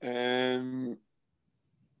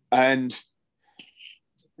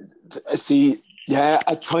see, yeah,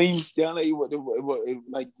 at times, yeah,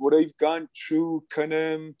 like what I've gone through, kind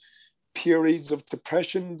of periods of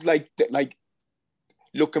depression, like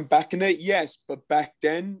looking back on it, yes, but back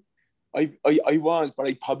then I was, but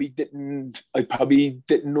I probably didn't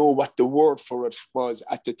know what the word for it was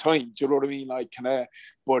at the time. Do you know what I mean? Like, kind of,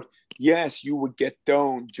 but yes, you would get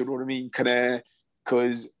down. Do you know what I mean? Kind of,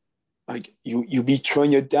 because like you be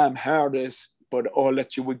trying your damn hardest, but all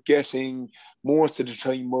that you were getting most of the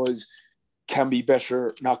time was can be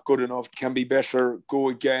better, not good enough, can be better, go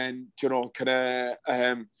again. You know, kind of,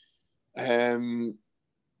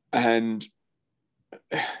 and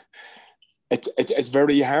it's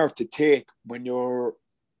very hard to take when you're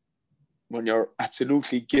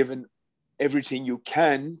absolutely given everything you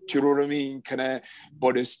can. Do you know what I mean? Kind of,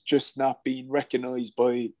 but it's just not being recognized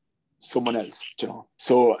by someone else. You know,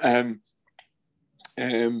 so and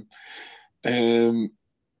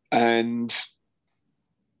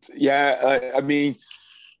yeah, I mean,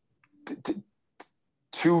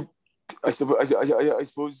 I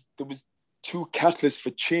suppose there was two catalysts for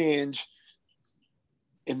change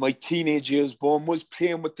in my teenage years. One was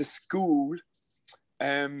playing with the school,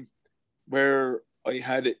 where I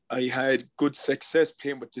had good success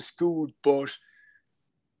playing with the school, but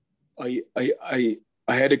I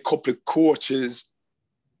had a couple of coaches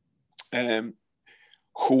who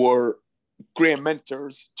were great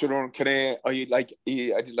mentors. Do you know,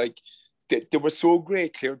 they were so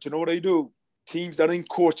great, Claire. Do you know what I do? Teams that I'm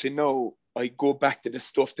coaching now, I go back to the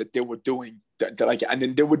stuff that they were doing. And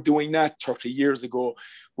then they were doing that 30 years ago,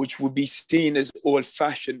 which would be seen as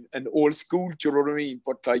old-fashioned and old school. Do you know what I mean?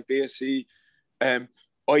 But like basically, I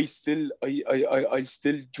still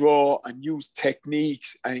draw and use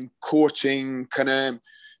techniques and coaching kind of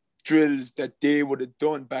drills that they would have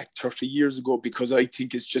done back 30 years ago, because I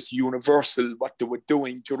think it's just universal what they were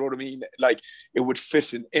doing. Do you know what I mean? Like it would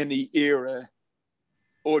fit in any era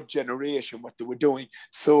or generation what they were doing.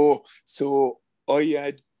 So I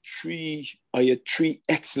had three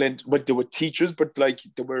excellent, but they were teachers, but like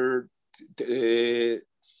they were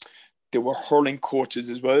hurling coaches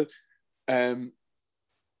as well. And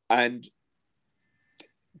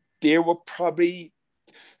they were probably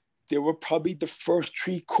the first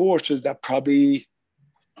three coaches that probably,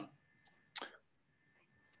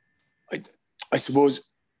 I suppose,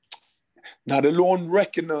 not alone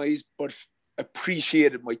recognized, but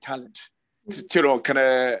appreciated my talent. You know, kind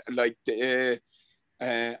of like,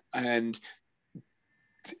 and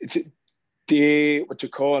they, what you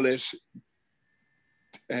call it,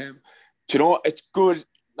 you know, it's good.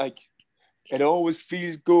 Like, it always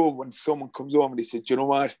feels good when someone comes over and they say, you know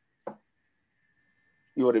what,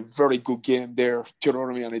 you had a very good game there. Do you know what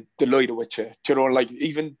I mean? And I'm delighted with you. Do you know, like,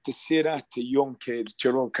 even to say that to young kids, do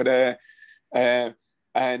you know, kind of,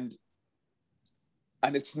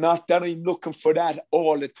 and it's not that I'm looking for that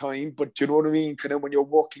all the time, but you know what I mean? Kind of when you're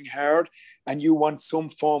working hard and you want some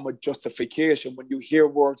form of justification, when you hear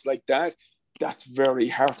words like that, that's very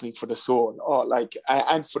heartening for the soul, or like,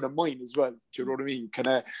 and for the mind as well. Do you know what I mean? Kind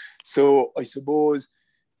of. So I suppose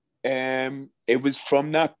it was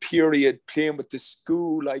from that period playing with the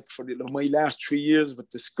school, like for my last 3 years with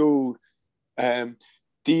the school,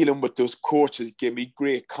 dealing with those coaches gave me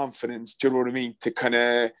great confidence. Do you know what I mean? To kind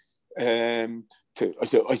of,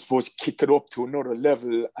 I suppose, kick it up to another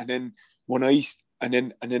level. And then and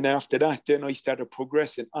then after that, then I started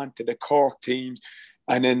progressing onto the Cork teams.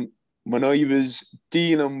 And then when I was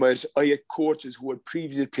dealing with, I had coaches who had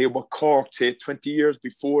previously played with Cork, say 20 years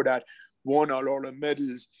before that, won all the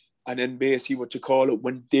medals. And then basically what you call it,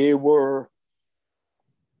 when they were,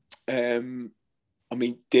 I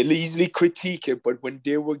mean, they'll easily critique it, but when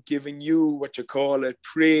they were giving you what you call it,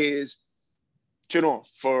 praise, you know,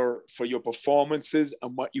 for your performances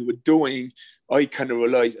and what you were doing, I kind of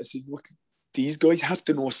realized, I said, look, these guys have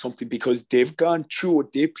to know something, because they've gone through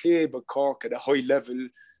it. They played with Cork at a high level.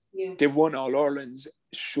 Yeah. They've won All Irelands.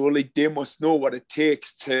 Surely they must know what it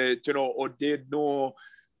takes to, you know, or they'd know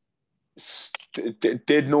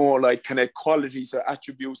like kind of qualities or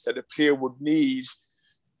attributes that a player would need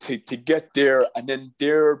to get there. And then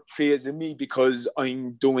they're praising me because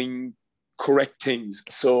I'm doing correct things.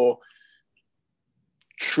 So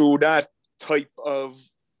through that type of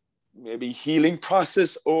maybe healing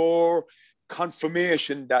process or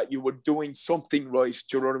confirmation that you were doing something right,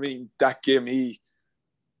 do you know what I mean? That gave me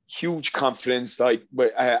huge confidence. Like,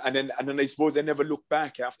 and then I suppose I never looked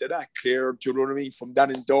back after that, Claire. Do you know what I mean? From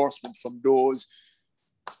that endorsement from those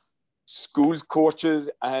schools coaches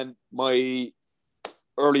and my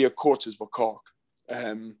earlier coaches were Cork,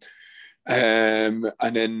 and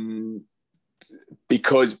then,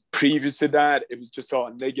 because previous to that, it was just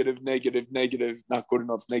all negative, not good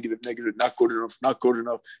enough, negative, not good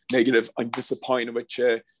enough, negative, I'm disappointed with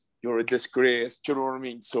you, you're a disgrace. Do you know what I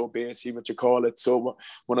mean? So basically what you call it. So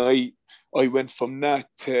when I went from that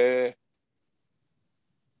to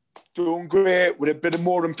doing great. With a bit of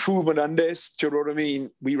more improvement on this, do you know what I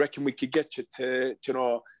mean? We reckon we could get you to, you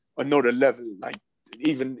know, another level. Like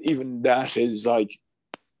even that is like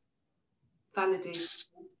validation,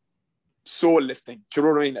 soul lifting. Do you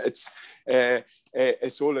know what I mean? It's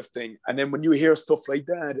soul lifting. And then when you hear stuff like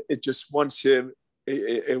that, it just wants you.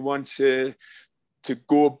 It wants you to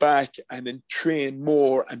go back and then train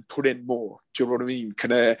more and put in more. Do you know what I mean?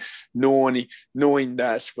 Kind of knowing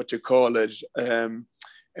that, what you call it,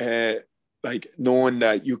 like knowing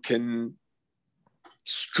that you can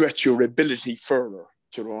stretch your ability further.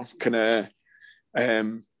 Do you know? Kind of,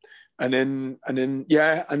 and then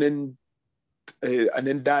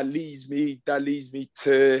that leads me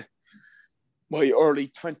to my early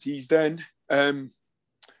 20s. Then,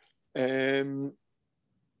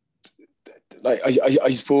 like I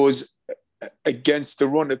suppose against the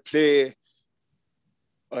run of play,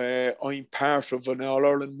 I'm part of an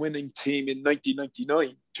All-Ireland winning team in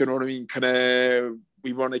 1999. Do you know what I mean? Kind of,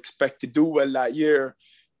 we weren't expected to do well that year,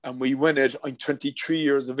 and we win it. I'm 23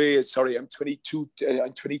 years of age. Sorry, I'm 22.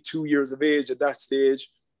 I'm 22 years of age at that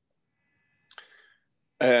stage.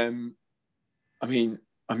 I mean,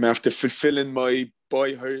 I'm after fulfilling my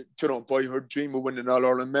boyhood dream of winning an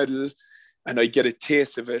All-Ireland medal. And I get a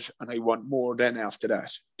taste of it, and I want more then after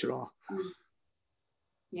that, you know.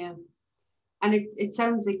 Yeah. And it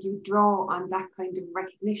sounds like you draw on that kind of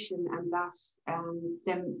recognition and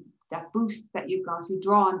that boost that you got. You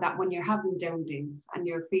draw on that when you're having down days and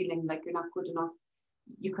you're feeling like you're not good enough.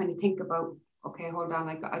 You kind of think about, okay, hold on,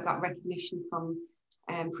 I got recognition from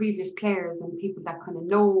previous players and people that kind of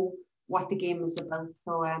know what the game is about.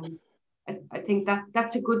 So I think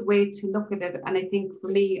that's a good way to look at it. And I think for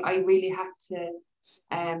me, I really had to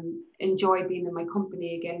enjoy being in my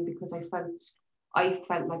company again, because I felt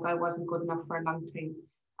like I wasn't good enough for a long time,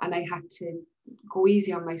 and I had to go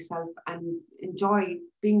easy on myself and enjoy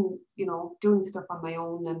being, you know, doing stuff on my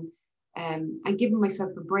own and giving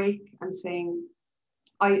myself a break and saying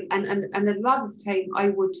and a lot of the time I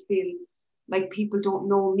would feel like people don't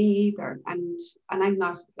know me either, and I'm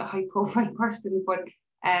not a high profile person, but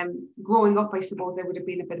growing up, I suppose I would have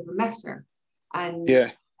been a bit of a messer, and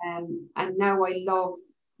now I love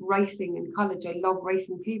writing in college. I love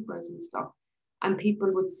writing papers and stuff, and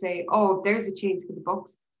people would say, "Oh, there's a change for the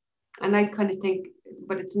books," and I kind of think,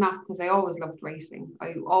 but it's not, because I always loved writing.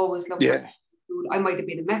 I always loved writing. I might have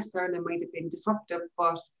been a messer and I might have been disruptive,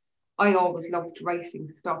 but I always loved writing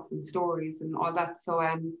stuff and stories and all that. So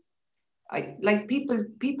I like people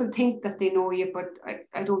think that they know you, but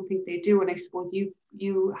I don't think they do. And I suppose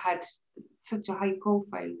you had such a high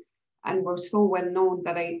profile and were so well known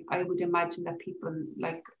that I would imagine that people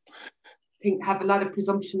like have a lot of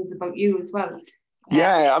presumptions about you as well.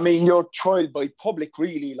 Yeah, I mean, you're tried by public,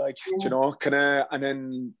 really, like, you know, kind of, and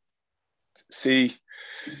then see,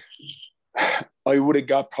 I would have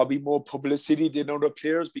got probably more publicity than other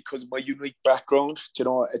players because of my unique background. You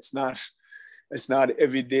know, it's not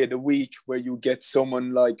every day of the week where you get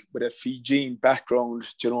someone like with a Fijian background,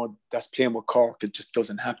 you know, that's playing with Cork. It just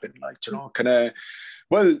doesn't happen. Like, you know, kind of,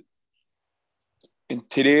 well, in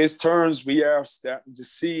today's terms, we are starting to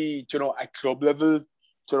see, you know, at club level,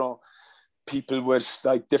 you know, people with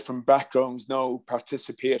like different backgrounds now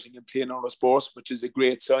participating and playing other sports, which is a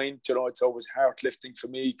great sign. You know, it's always heart lifting for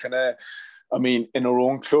me. Kind of, I mean, in our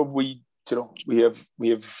own club, we've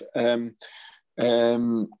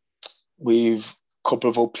a couple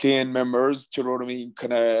of our playing members, do you know what I mean,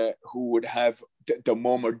 kind of who would have the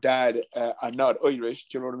mum or dad are not Irish,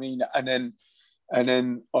 do you know what I mean, and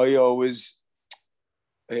then I always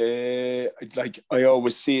I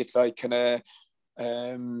always see it like kind of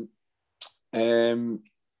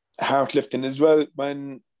heart lifting as well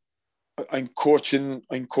when I'm coaching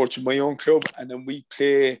my own club, and then we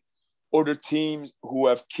play other teams who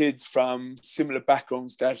have kids from similar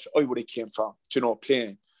backgrounds that I would have came from, you know,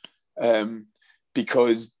 playing.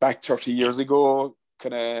 Because back 30 years ago,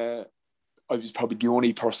 kind of, I was probably the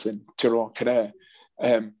only person, you know, kind of.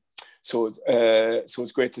 So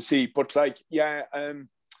it's great to see. But like, yeah, I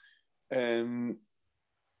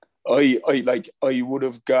would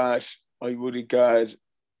have got. I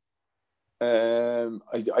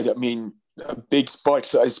mean, a big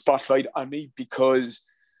spotlight on me because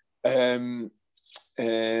of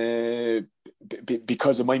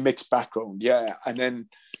my mixed background, yeah. And then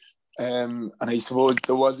and I suppose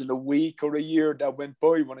there wasn't a week or a year that went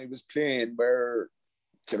by when I was playing where,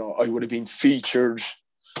 you know, I would have been featured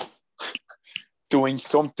doing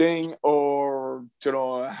something, or, you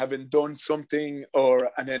know, having done something,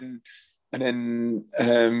 or and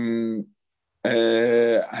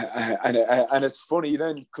it's funny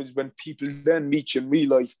then, because when people then meet you in real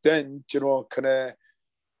life, then, you know, kind of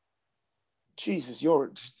Jesus,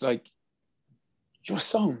 you're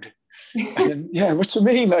sound. And then, yeah, what you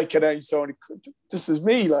mean? Like, and I'm sounding, this is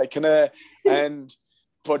me, like,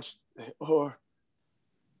 but, or,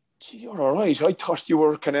 geez, you're all right. I thought you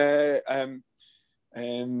were kind of,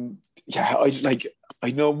 yeah,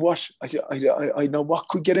 I know what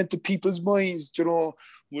could get into people's minds, you know,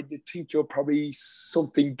 would they think you're probably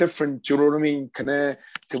something different, you know what I mean, kind of,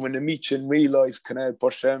 to when they meet you in real life, kind of,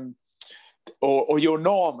 but, or you're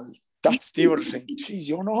normal. That's the other thing. Jeez,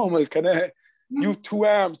 you're normal, kind of, you have 2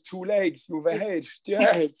 arms, 2 legs, you have a head.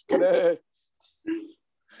 Yeah, it's kind of,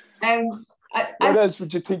 what else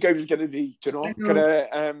would you think I was going to be, you know, kind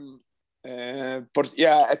of, but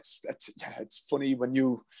yeah, it's funny when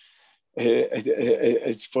you,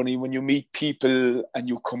 it's funny when you meet people and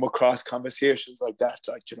you come across conversations like that,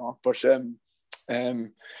 like, you know, but and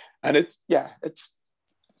it's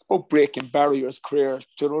about breaking barriers, career,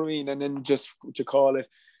 do you know what I mean, and then just what you call it,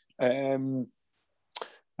 and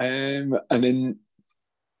then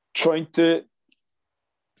trying to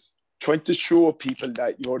show people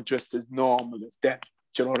that you're just as normal as them,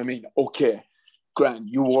 do you know what I mean? Okay, grand,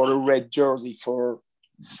 you wore a red jersey for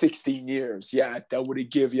 16 years, yeah, that would have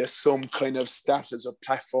give you some kind of status or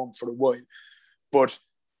platform for a while, but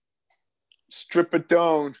strip it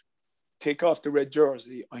down, take off the red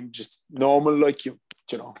jersey, I'm just normal like you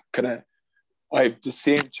know, kind of, I have the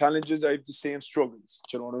same challenges, I have the same struggles,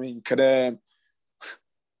 do you know what I mean, kind of,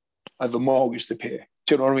 I have a mortgage to pay,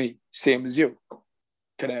 do you know what I mean, same as you,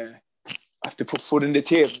 kind of, I have to put food on the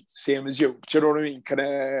table, same as you, do you know what I mean, kind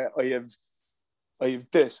of, I have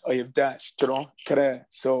this, I have that, you know, kind of,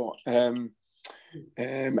 so, and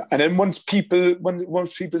then once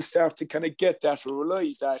people start to kind of get that or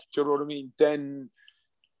realize that, do you know what I mean, then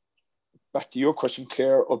back to your question,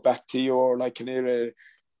 Claire, or back to your, like, an era,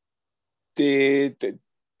 they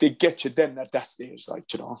get you then at that stage,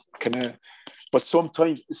 like, you know, kind of, but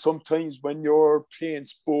sometimes when you're playing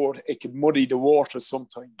sport, it can muddy the water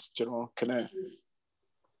sometimes, you know, kind of.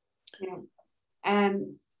 Yeah.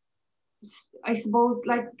 I suppose,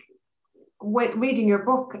 like, reading your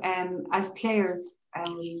book, as players,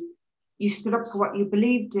 you stood up for what you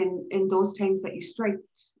believed in those times that you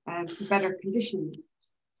striked, for better conditions.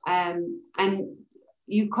 And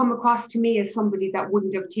you come across to me as somebody that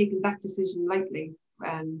wouldn't have taken that decision lightly,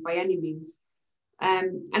 by any means.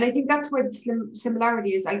 And I think that's where the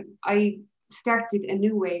similarity is. I started a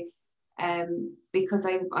new way, because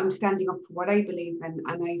I'm standing up for what I believe in,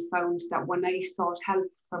 and I found that when I sought help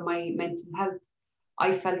for my mental health,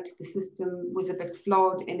 I felt the system was a bit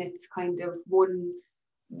flawed in its kind of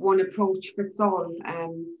one approach fits all.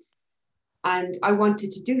 And I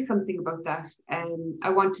wanted to do something about that. I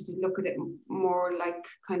wanted to look at it more like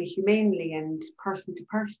kind of humanely and person to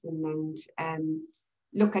person, and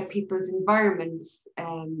look at people's environments,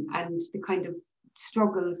 and the kind of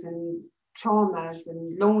struggles and traumas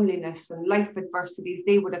and loneliness and life adversities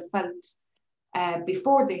they would have felt,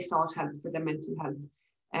 before they sought help for their mental health.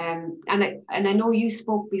 And I know you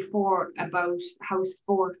spoke before about how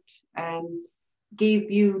sport gave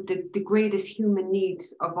you the greatest human need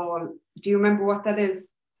of all. Do you remember what that is?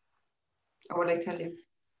 Or will I tell you?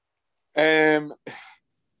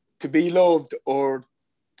 To be loved or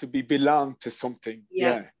to be belong to something.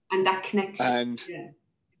 Yeah. And that connection.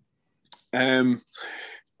 And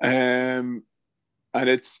and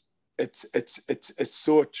it's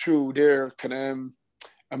so true there. Kind of,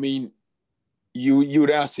 I mean, you'd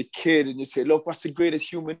ask a kid and you say, look, what's the greatest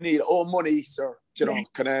human need? Oh, money, sir. You know,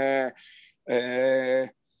 kind of,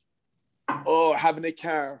 having a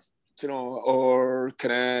car, you know, or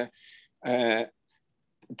kind of,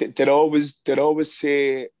 they'd always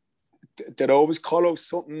say, they'd always call out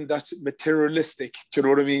something that's materialistic. Do you know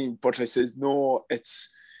what I mean? But I says, no, it's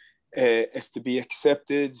to be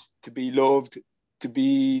accepted, to be loved, to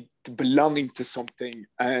belonging to something.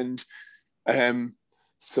 And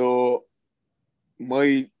so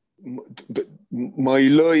my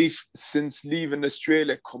life since leaving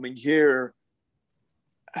Australia, coming here,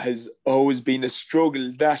 has always been a struggle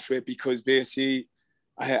that way, because basically,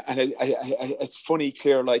 it's funny,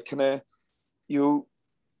 Claire, like, kind of, you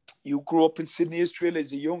grew up in Sydney, Australia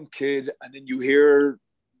as a young kid, and then you hear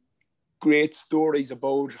great stories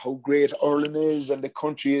about how great Ireland is and the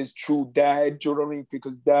country is through Dad, do you know what I mean?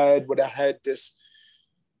 Because Dad would have had this,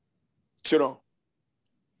 you know,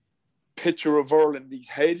 picture of Ireland in his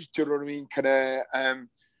head, do you know what I mean? Kind of,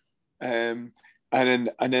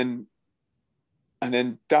 and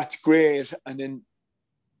then that's great, and then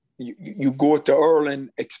you go to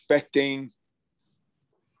Ireland expecting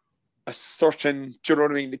a certain, do you know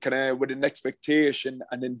what I mean, kind of with an expectation,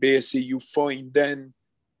 and then basically you find then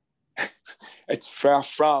it's far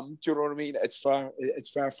from, do you know what I mean? It's far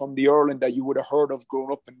from the Ireland that you would have heard of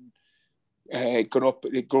growing up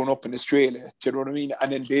in Australia, do you know what I mean?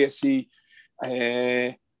 And then basically,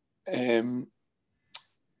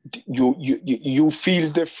 you feel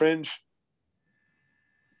different,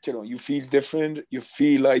 you know, you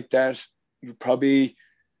feel like that you probably,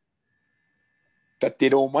 that they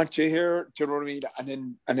don't want you here, do you know what I mean?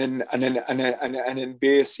 And then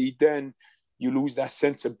basically then you lose that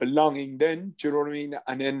sense of belonging then, do you know what I mean?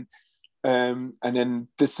 And then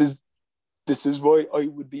this is why I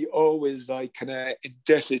would be always like kind of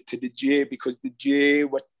indebted to the J, because the J,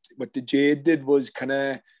 what the J did was kind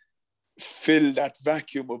of fill that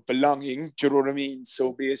vacuum of belonging, do you know what I mean?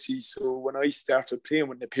 So basically, so when I started playing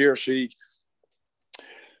with the Pearse,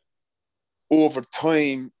 over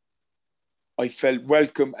time, I felt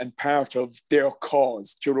welcome and part of their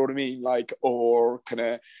cause, do you know what I mean? Like, or kind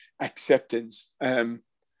of acceptance. And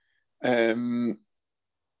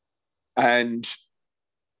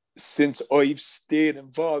since I've stayed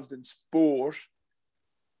involved in sport,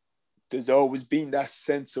 there's always been that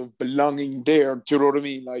sense of belonging there, do you know what I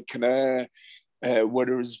mean? Like, kind of,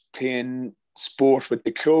 whether it's playing sport with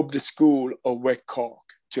the club, the school, or with Cork,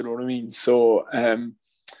 do you know what I mean? So,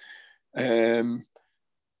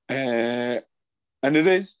 and it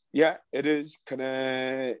is kind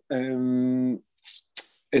of,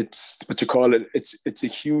 it's what you call it. It's a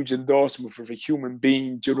huge endorsement for a human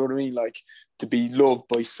being. Do you know what I mean? Like, to be loved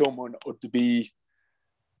by someone, or to be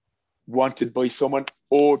wanted by someone,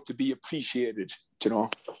 or to be appreciated. Do you know?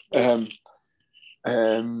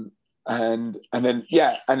 And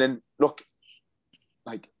then look,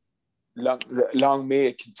 like, long may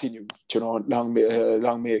it continue. Do you know? Long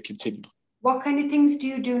may it continue. What kind of things do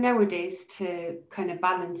you do nowadays to kind of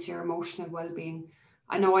balance your emotional well-being?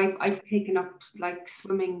 I know I've taken up like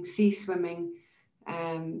swimming, sea swimming,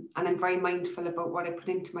 and I'm very mindful about what I put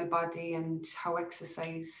into my body and how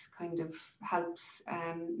exercise kind of helps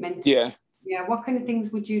mentally. Yeah. What kind of things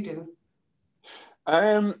would you do?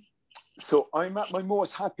 So I'm at my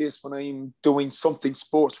most happiest when I'm doing something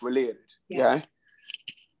sports related. Yeah.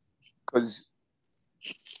 Because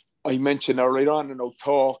I mentioned earlier on in our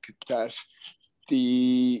talk that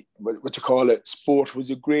sport was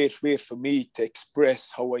a great way for me to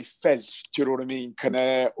express how I felt, do you know what I mean? Kind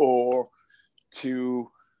of, or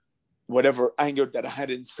to whatever anger that I had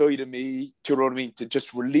inside of me, do you know what I mean? To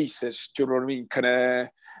just release it, do you know what I mean? Kind of,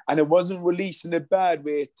 and it wasn't released in a bad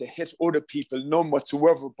way to hit other people, none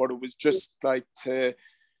whatsoever, but it was just like to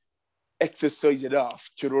exercise it off,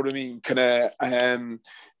 do you know what I mean? Kind of,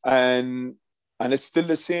 and it's still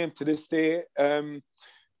the same to this day.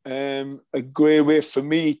 A great way for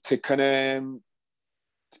me to kind of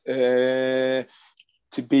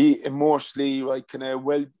to be emotionally like kind of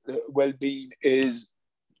well-being is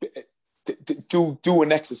to do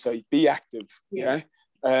an exercise, be active. Yeah.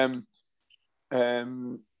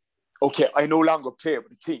 Okay, I no longer play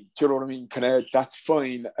with a team. Do you know what I mean? Kind of, that's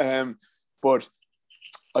fine. But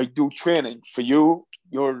I do training. For you,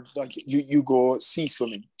 you're like you go sea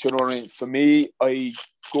swimming. Do you know what I mean? For me, I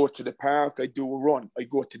go to the park, I do a run, I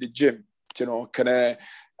go to the gym, you know, kind of,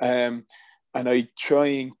 and I try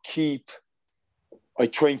and keep a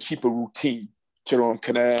routine, you know,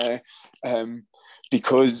 kind of,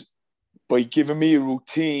 because by giving me a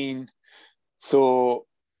routine, so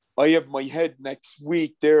I have my head next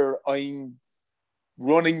week there, I'm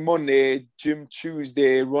running Monday, gym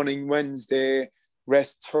Tuesday, running Wednesday,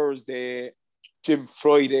 rest Thursday, gym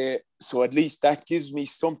Friday. So at least that gives me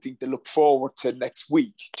something to look forward to next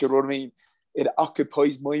week. Do you know what I mean? It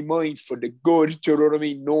occupies my mind for the good. Do you know what I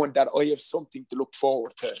mean? Knowing that I have something to look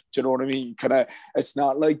forward to. Do you know what I mean? It's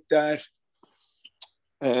not like that.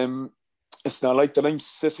 It's not like that I'm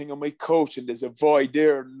sitting on my couch and there's a void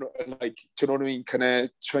there, like, do you know what I mean? Kind of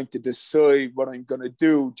trying to decide what I'm going to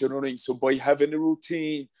do. Do you know what I mean? So by having a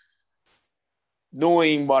routine,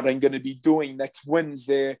 knowing what I'm going to be doing next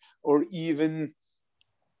Wednesday, or even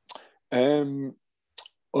trying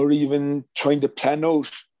to plan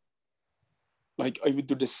out, like I would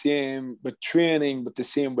do the same with training, but the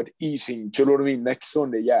same with eating. Do you know what I mean? Next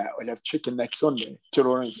Sunday, yeah, I'll have chicken next Sunday. Do you know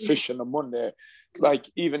what I mean? Fish on a Monday. Like,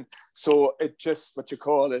 even so, it just, what you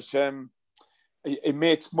call it, it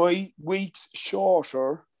makes my weeks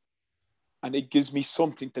shorter, and it gives me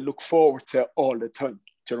something to look forward to all the time.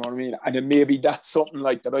 Do you know what I mean? And then maybe that's something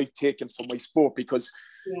like that I've taken from my sport, because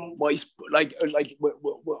my like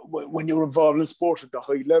when you're involved in sport at the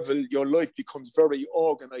high level, your life becomes very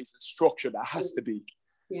organized and structured. That has to be.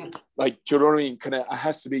 Yeah. Like, do you know what I mean? It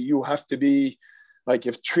has to be. You have to be. Like,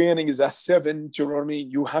 if training is at 7, do you know what I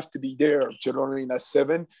mean? You have to be there. Do you know what I mean? At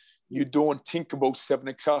 7, you don't think about 7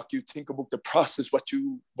 o'clock. You think about the process, what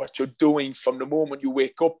you're doing from the moment you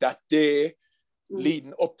wake up that day,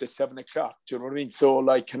 leading up to 7 o'clock. Do you know what I mean? So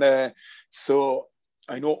like, so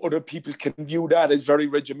I know other people can view that as very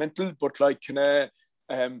regimental, but like, it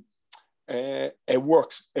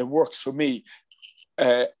works for me.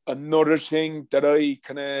 Another thing that I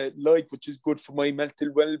kind of like, which is good for my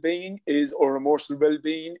mental well-being or emotional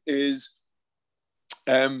well-being, is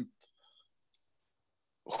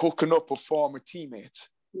hooking up with former teammates.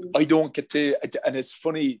 I don't get to, and it's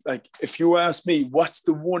funny, like if you ask me what's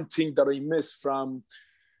the one thing that I miss from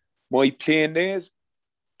my playing days,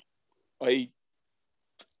 I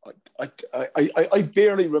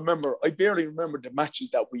barely remember the matches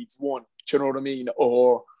that we've won. Do you know what I mean?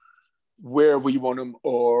 Or where we won them,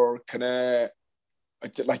 or kind of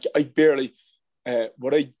like I barely.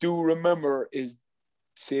 What I do remember is,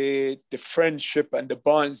 say, the friendship and the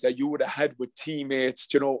bonds that you would have had with teammates,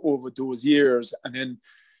 you know, over those years, and then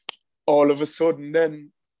all of a sudden,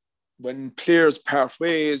 then when players part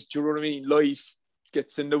ways, do you know what I mean? Life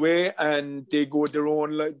gets in the way, and they go their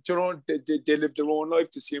own life. You know, they live their own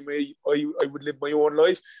life the same way I would live my own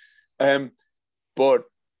life. But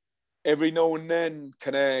every now and then,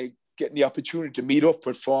 kind of getting the opportunity to meet up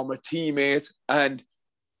with former teammates, and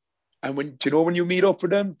when when you meet up with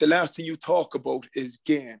them, the last thing you talk about is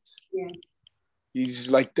games. Yeah. You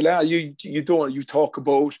talk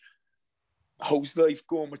about how's life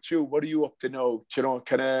going with you? What are you up to now? You know,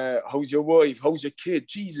 kind of how's your wife? How's your kid?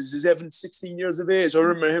 Jesus, is Evan 16 years of age? I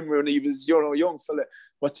remember him when he was, you know, a young fella.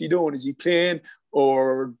 What's he doing? Is he playing?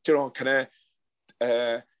 Or, you know, kind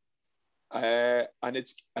of, and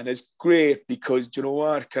it's great because, you know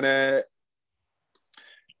what, kind of,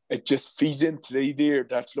 it just feeds into the idea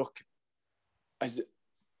that, look, as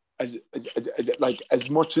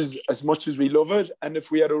much as we love it, and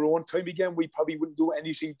if we had our own time again, we probably wouldn't do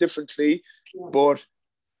anything differently. Yeah. But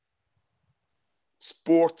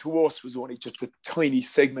sport to us was only just a tiny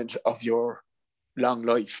segment of your long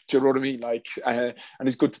life. Do you know what I mean? Like, and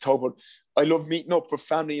it's good to talk about. I love meeting up with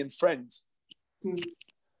family and friends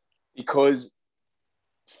because,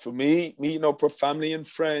 for me, meeting up with family and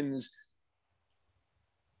friends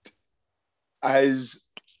as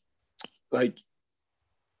like,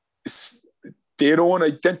 they don't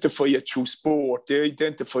identify you through sport. They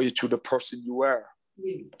identify you through the person you are.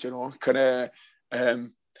 You know, kind of,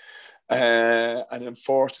 and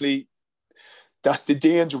unfortunately, that's the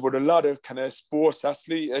danger with a lot of kind of sport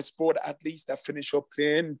athletes that finish up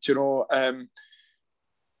playing. You know,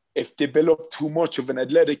 if they build up too much of an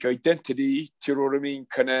athletic identity, do you know what I mean?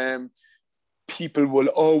 Kind of, people will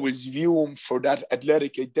always view them for that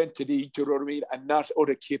athletic identity, do you know what I mean? And not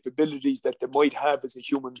other capabilities that they might have as a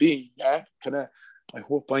human being. Yeah, kind of. I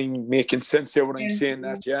hope I'm making sense there when I'm saying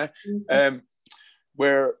that. Yeah.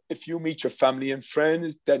 Where if you meet your family and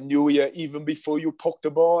friends that knew you even before you pucked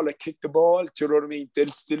the ball or kicked the ball, do you know what I mean? They'll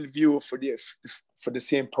still view you for the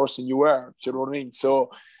same person you are. Do you know what I mean? So,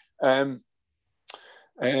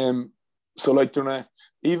 so like, you know,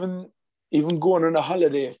 even going on a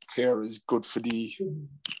holiday, Claire, is good for the,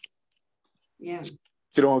 you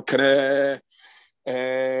know, kind of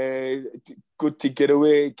good to get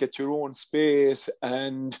away, get your own space.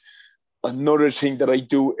 And another thing that I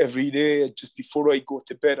do every day, just before I go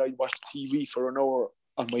to bed, I watch TV for an hour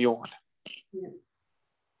on my own.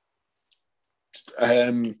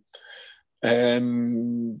 I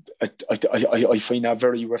find that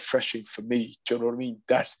very refreshing for me. Do you know what I mean?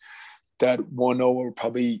 That 1 hour,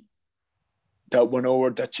 probably that 1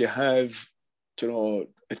 hour that you have, you know,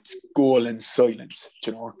 it's goal in silence,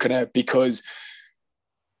 you know, kind of, because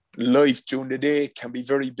life during the day can be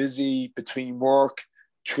very busy between work,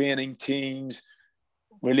 training teams,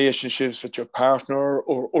 relationships with your partner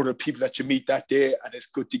or other people that you meet that day, and it's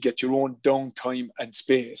good to get your own downtime and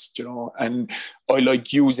space, you know. And I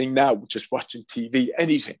like using that, just watching TV,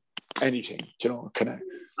 anything, you know, kind of.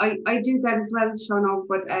 I do that as well, Seán Óg,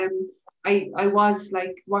 but I was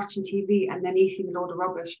like watching TV and then eating a load of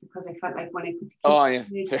rubbish because I felt like when I could.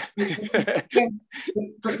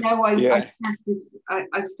 But now I've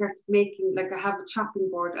started making, like, I have a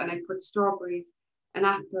chopping board and I put strawberries, an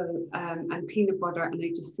apple, and peanut butter, and I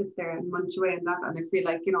just sit there and munch away on that, and I feel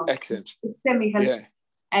like, you know, excellent. It's semi-healthy.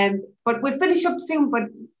 But we'll finish up soon. But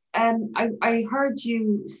I heard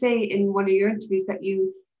you say in one of your interviews that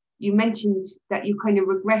you mentioned that you kind of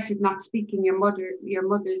regretted not speaking your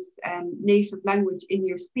mother's native language in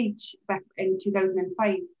your speech back in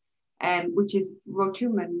 2005, which is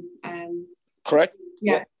Rotuman. Correct.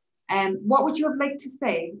 Yeah. What would you have liked to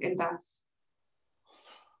say in that?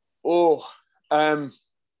 Oh, and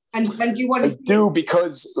do you want to? I do,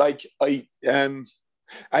 because like I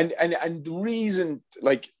And the reason,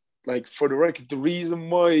 like for the record, the reason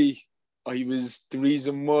why I was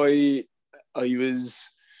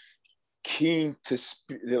keen to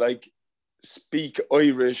speak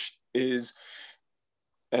Irish is,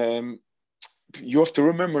 you have to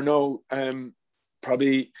remember now,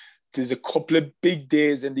 probably there's a couple of big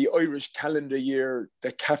days in the Irish calendar year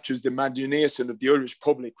that captures the imagination of the Irish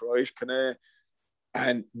public, right?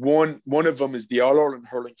 And one of them is the All-Ireland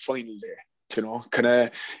hurling final day.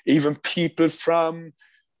 Even people from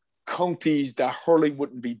counties that hurling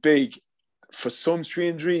wouldn't be big, for some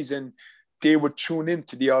strange reason, they would tune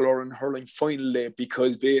into the All-Ireland hurling final day,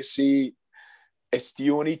 because basically it's the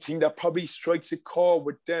only thing that probably strikes a chord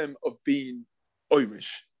with them of being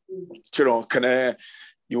Irish.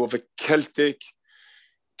 You have a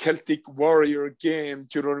Celtic warrior game,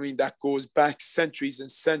 do you know what I mean, that goes back centuries and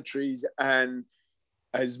centuries. And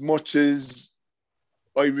as much as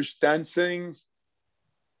Irish dancing,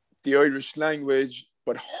 the Irish language,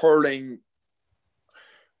 but hurling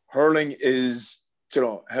is,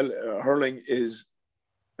 hurling is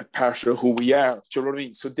a part of who we are. Do you know what I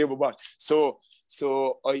mean? So they were what. So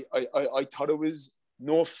I thought it was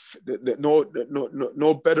no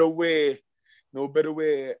better way,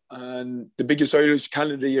 and the biggest Irish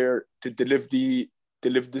calendar year to deliver the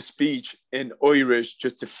speech in Irish,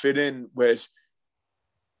 just to fit in with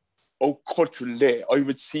cultural day. I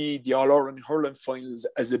would see the All-Ireland hurling finals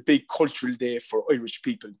as a big cultural day for Irish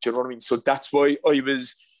people. Do you know what I mean? So that's why I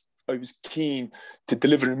was keen to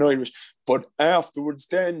deliver in Irish. But afterwards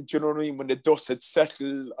then, do you know what I mean, when the dust had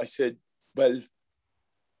settled, I said, well,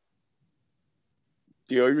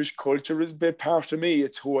 the Irish culture is a bit part of me.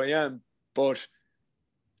 It's who I am. But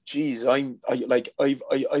geez, I've a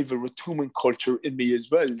Rothuman culture in me as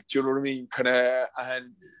well. Do you know what I mean?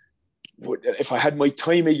 And if I had my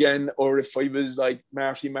time again, or if I was like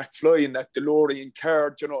Marty McFly in that DeLorean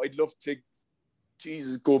car, I'd love to,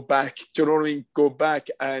 go back. Do you know what I mean? Go back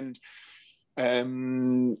and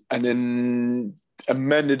then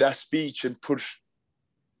amended that speech and put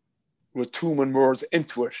Rothuman words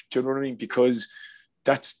into it. Do you know what I mean? Because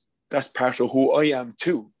that's part of who I am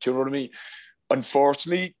too. Do you know what I mean?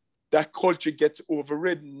 Unfortunately, that culture gets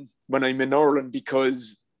overridden when I'm in Ireland,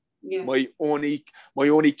 because my only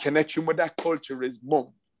connection with that culture is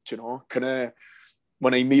mum.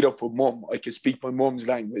 When I meet up with mum, I can speak my mum's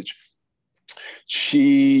language.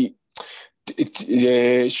 She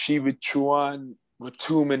would throw on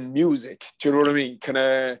Rothuman music. Do you know what I mean?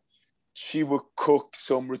 She would cook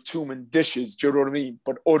some Rothuman dishes. Do you know what I mean?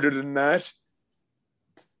 But other than that,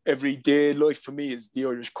 everyday life for me is the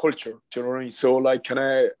Irish culture. Do you know what I mean? So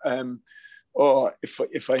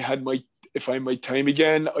if I had my time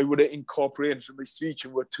again, I would have incorporated my speech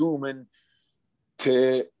in Rothuman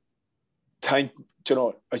to thank,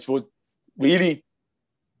 I suppose, really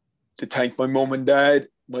to thank my mum and dad,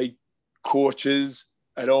 my coaches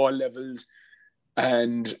at all levels,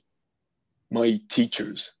 and my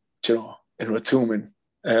teachers, in Rothuman.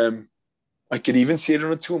 I could even see it in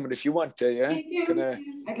Rothuman if you want to, yeah?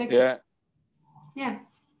 Yeah.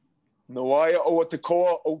 No I o the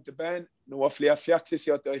core o the band, no aflia fiaxis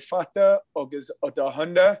ya the fata, agus o the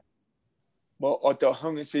hunda, mo o the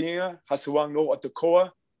hungasia, haswang no at the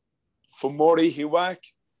core, for mori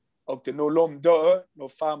hiwak, o the no lom do, no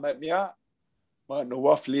farm at mia, ma no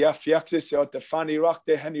aflia fiaxis ya the fanny rock,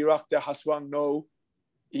 the henny rock, the haswang no,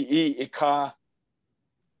 ika,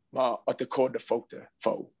 ma at the core the photo,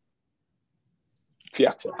 fo.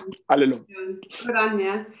 Fiaxa. Hallelujah. Good on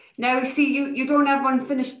you. Now, see, you don't have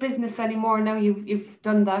unfinished business anymore. Now you've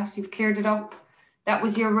done that. You've cleared it up. That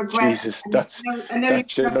was your regret. Jesus, that's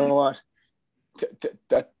you know what?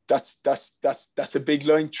 That's a big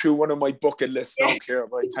line through one of my bucket lists. Yeah. Now, Claire,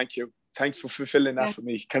 right? Thank you. Thanks for fulfilling that for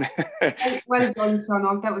me. Well done, Seán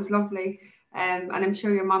Óg. That was lovely. And I'm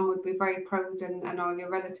sure your mum would be very proud, and all your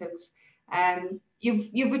relatives.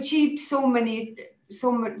 You've achieved so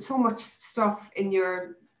much stuff in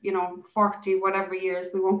your 40 whatever years.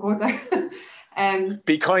 We won't go there.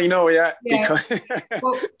 Be kind, yeah. Be kind.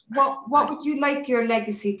 What would you like your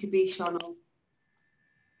legacy to be, Seán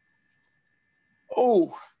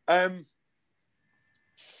Óg?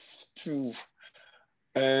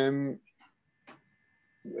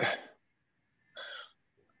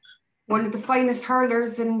 One of the finest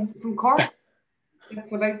hurlers from Cork. That's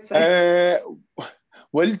what I'd say.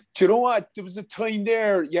 Well, do you know what? There was a time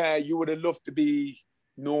there, you would have loved to be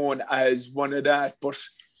known as one of that, but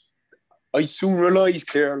I soon realised,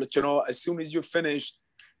 Claire, that, as soon as you're finished,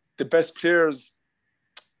 the best players,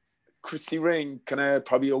 Chrissy Ring,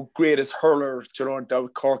 probably our greatest hurler, that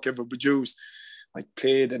Cork ever produced, like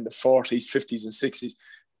played in the 40s, 50s and 60s.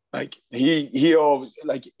 Like he always,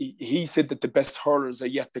 like he said that the best hurlers are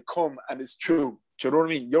yet to come, and it's true. Do you know what I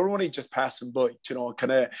mean? You're only just passing by. You know,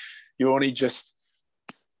 you're only just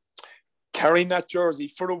carrying that jersey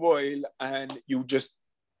for a while, and you just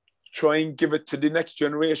try and give it to the next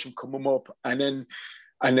generation coming up, and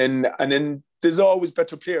then there's always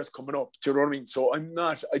better players coming up. Do you know what I mean? So I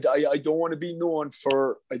don't want to be known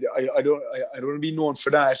for I don't want to be known for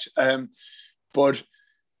that. But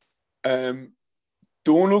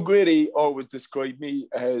Donal O'Grady always described me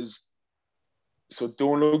as, so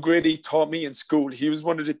Donal O'Grady taught me in school. He was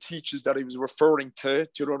one of the teachers that I was referring to.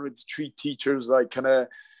 Do you know, the three teachers, like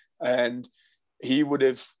and he would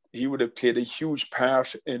have played a huge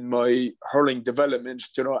part in my hurling development,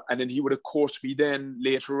 you know, and then he would have coached me then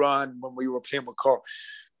later on when we were playing with Cork.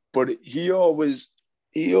 But he always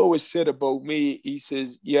said about me, he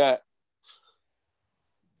says, yeah,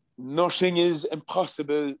 nothing is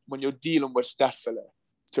impossible when you're dealing with that fella,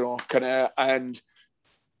 you know, and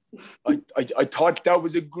I thought that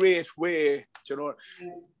was a great way, you know,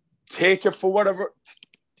 take it for whatever.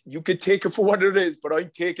 You can take it for what it is, but I'm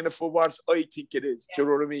taking it for what I think it is. Do you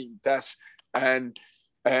know what I mean? That, and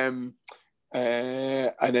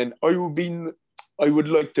then I would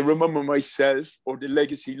like to remember myself, or the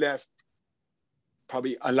legacy left,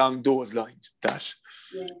 probably along those lines. That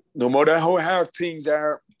no matter how hard things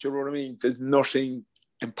are, do you know what I mean? There's nothing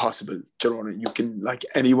impossible. Do you know what I mean? You can, like,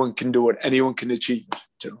 anyone can do it. Anyone can achieve it.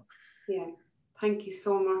 Do you know? Yeah. Thank you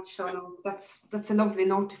so much, Seán Óg. That's a lovely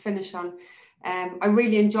note to finish on. I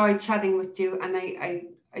really enjoyed chatting with you, and I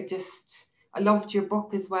loved your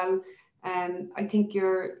book as well. I think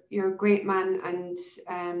you're a great man, and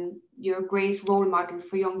you're a great role model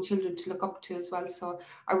for young children to look up to as well. So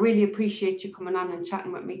I really appreciate you coming on and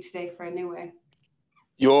chatting with me today for a new way.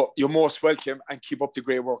 You're most welcome, and keep up the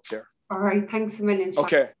great work, Claire. All right, thanks a million, Seán.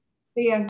 Okay. See ya.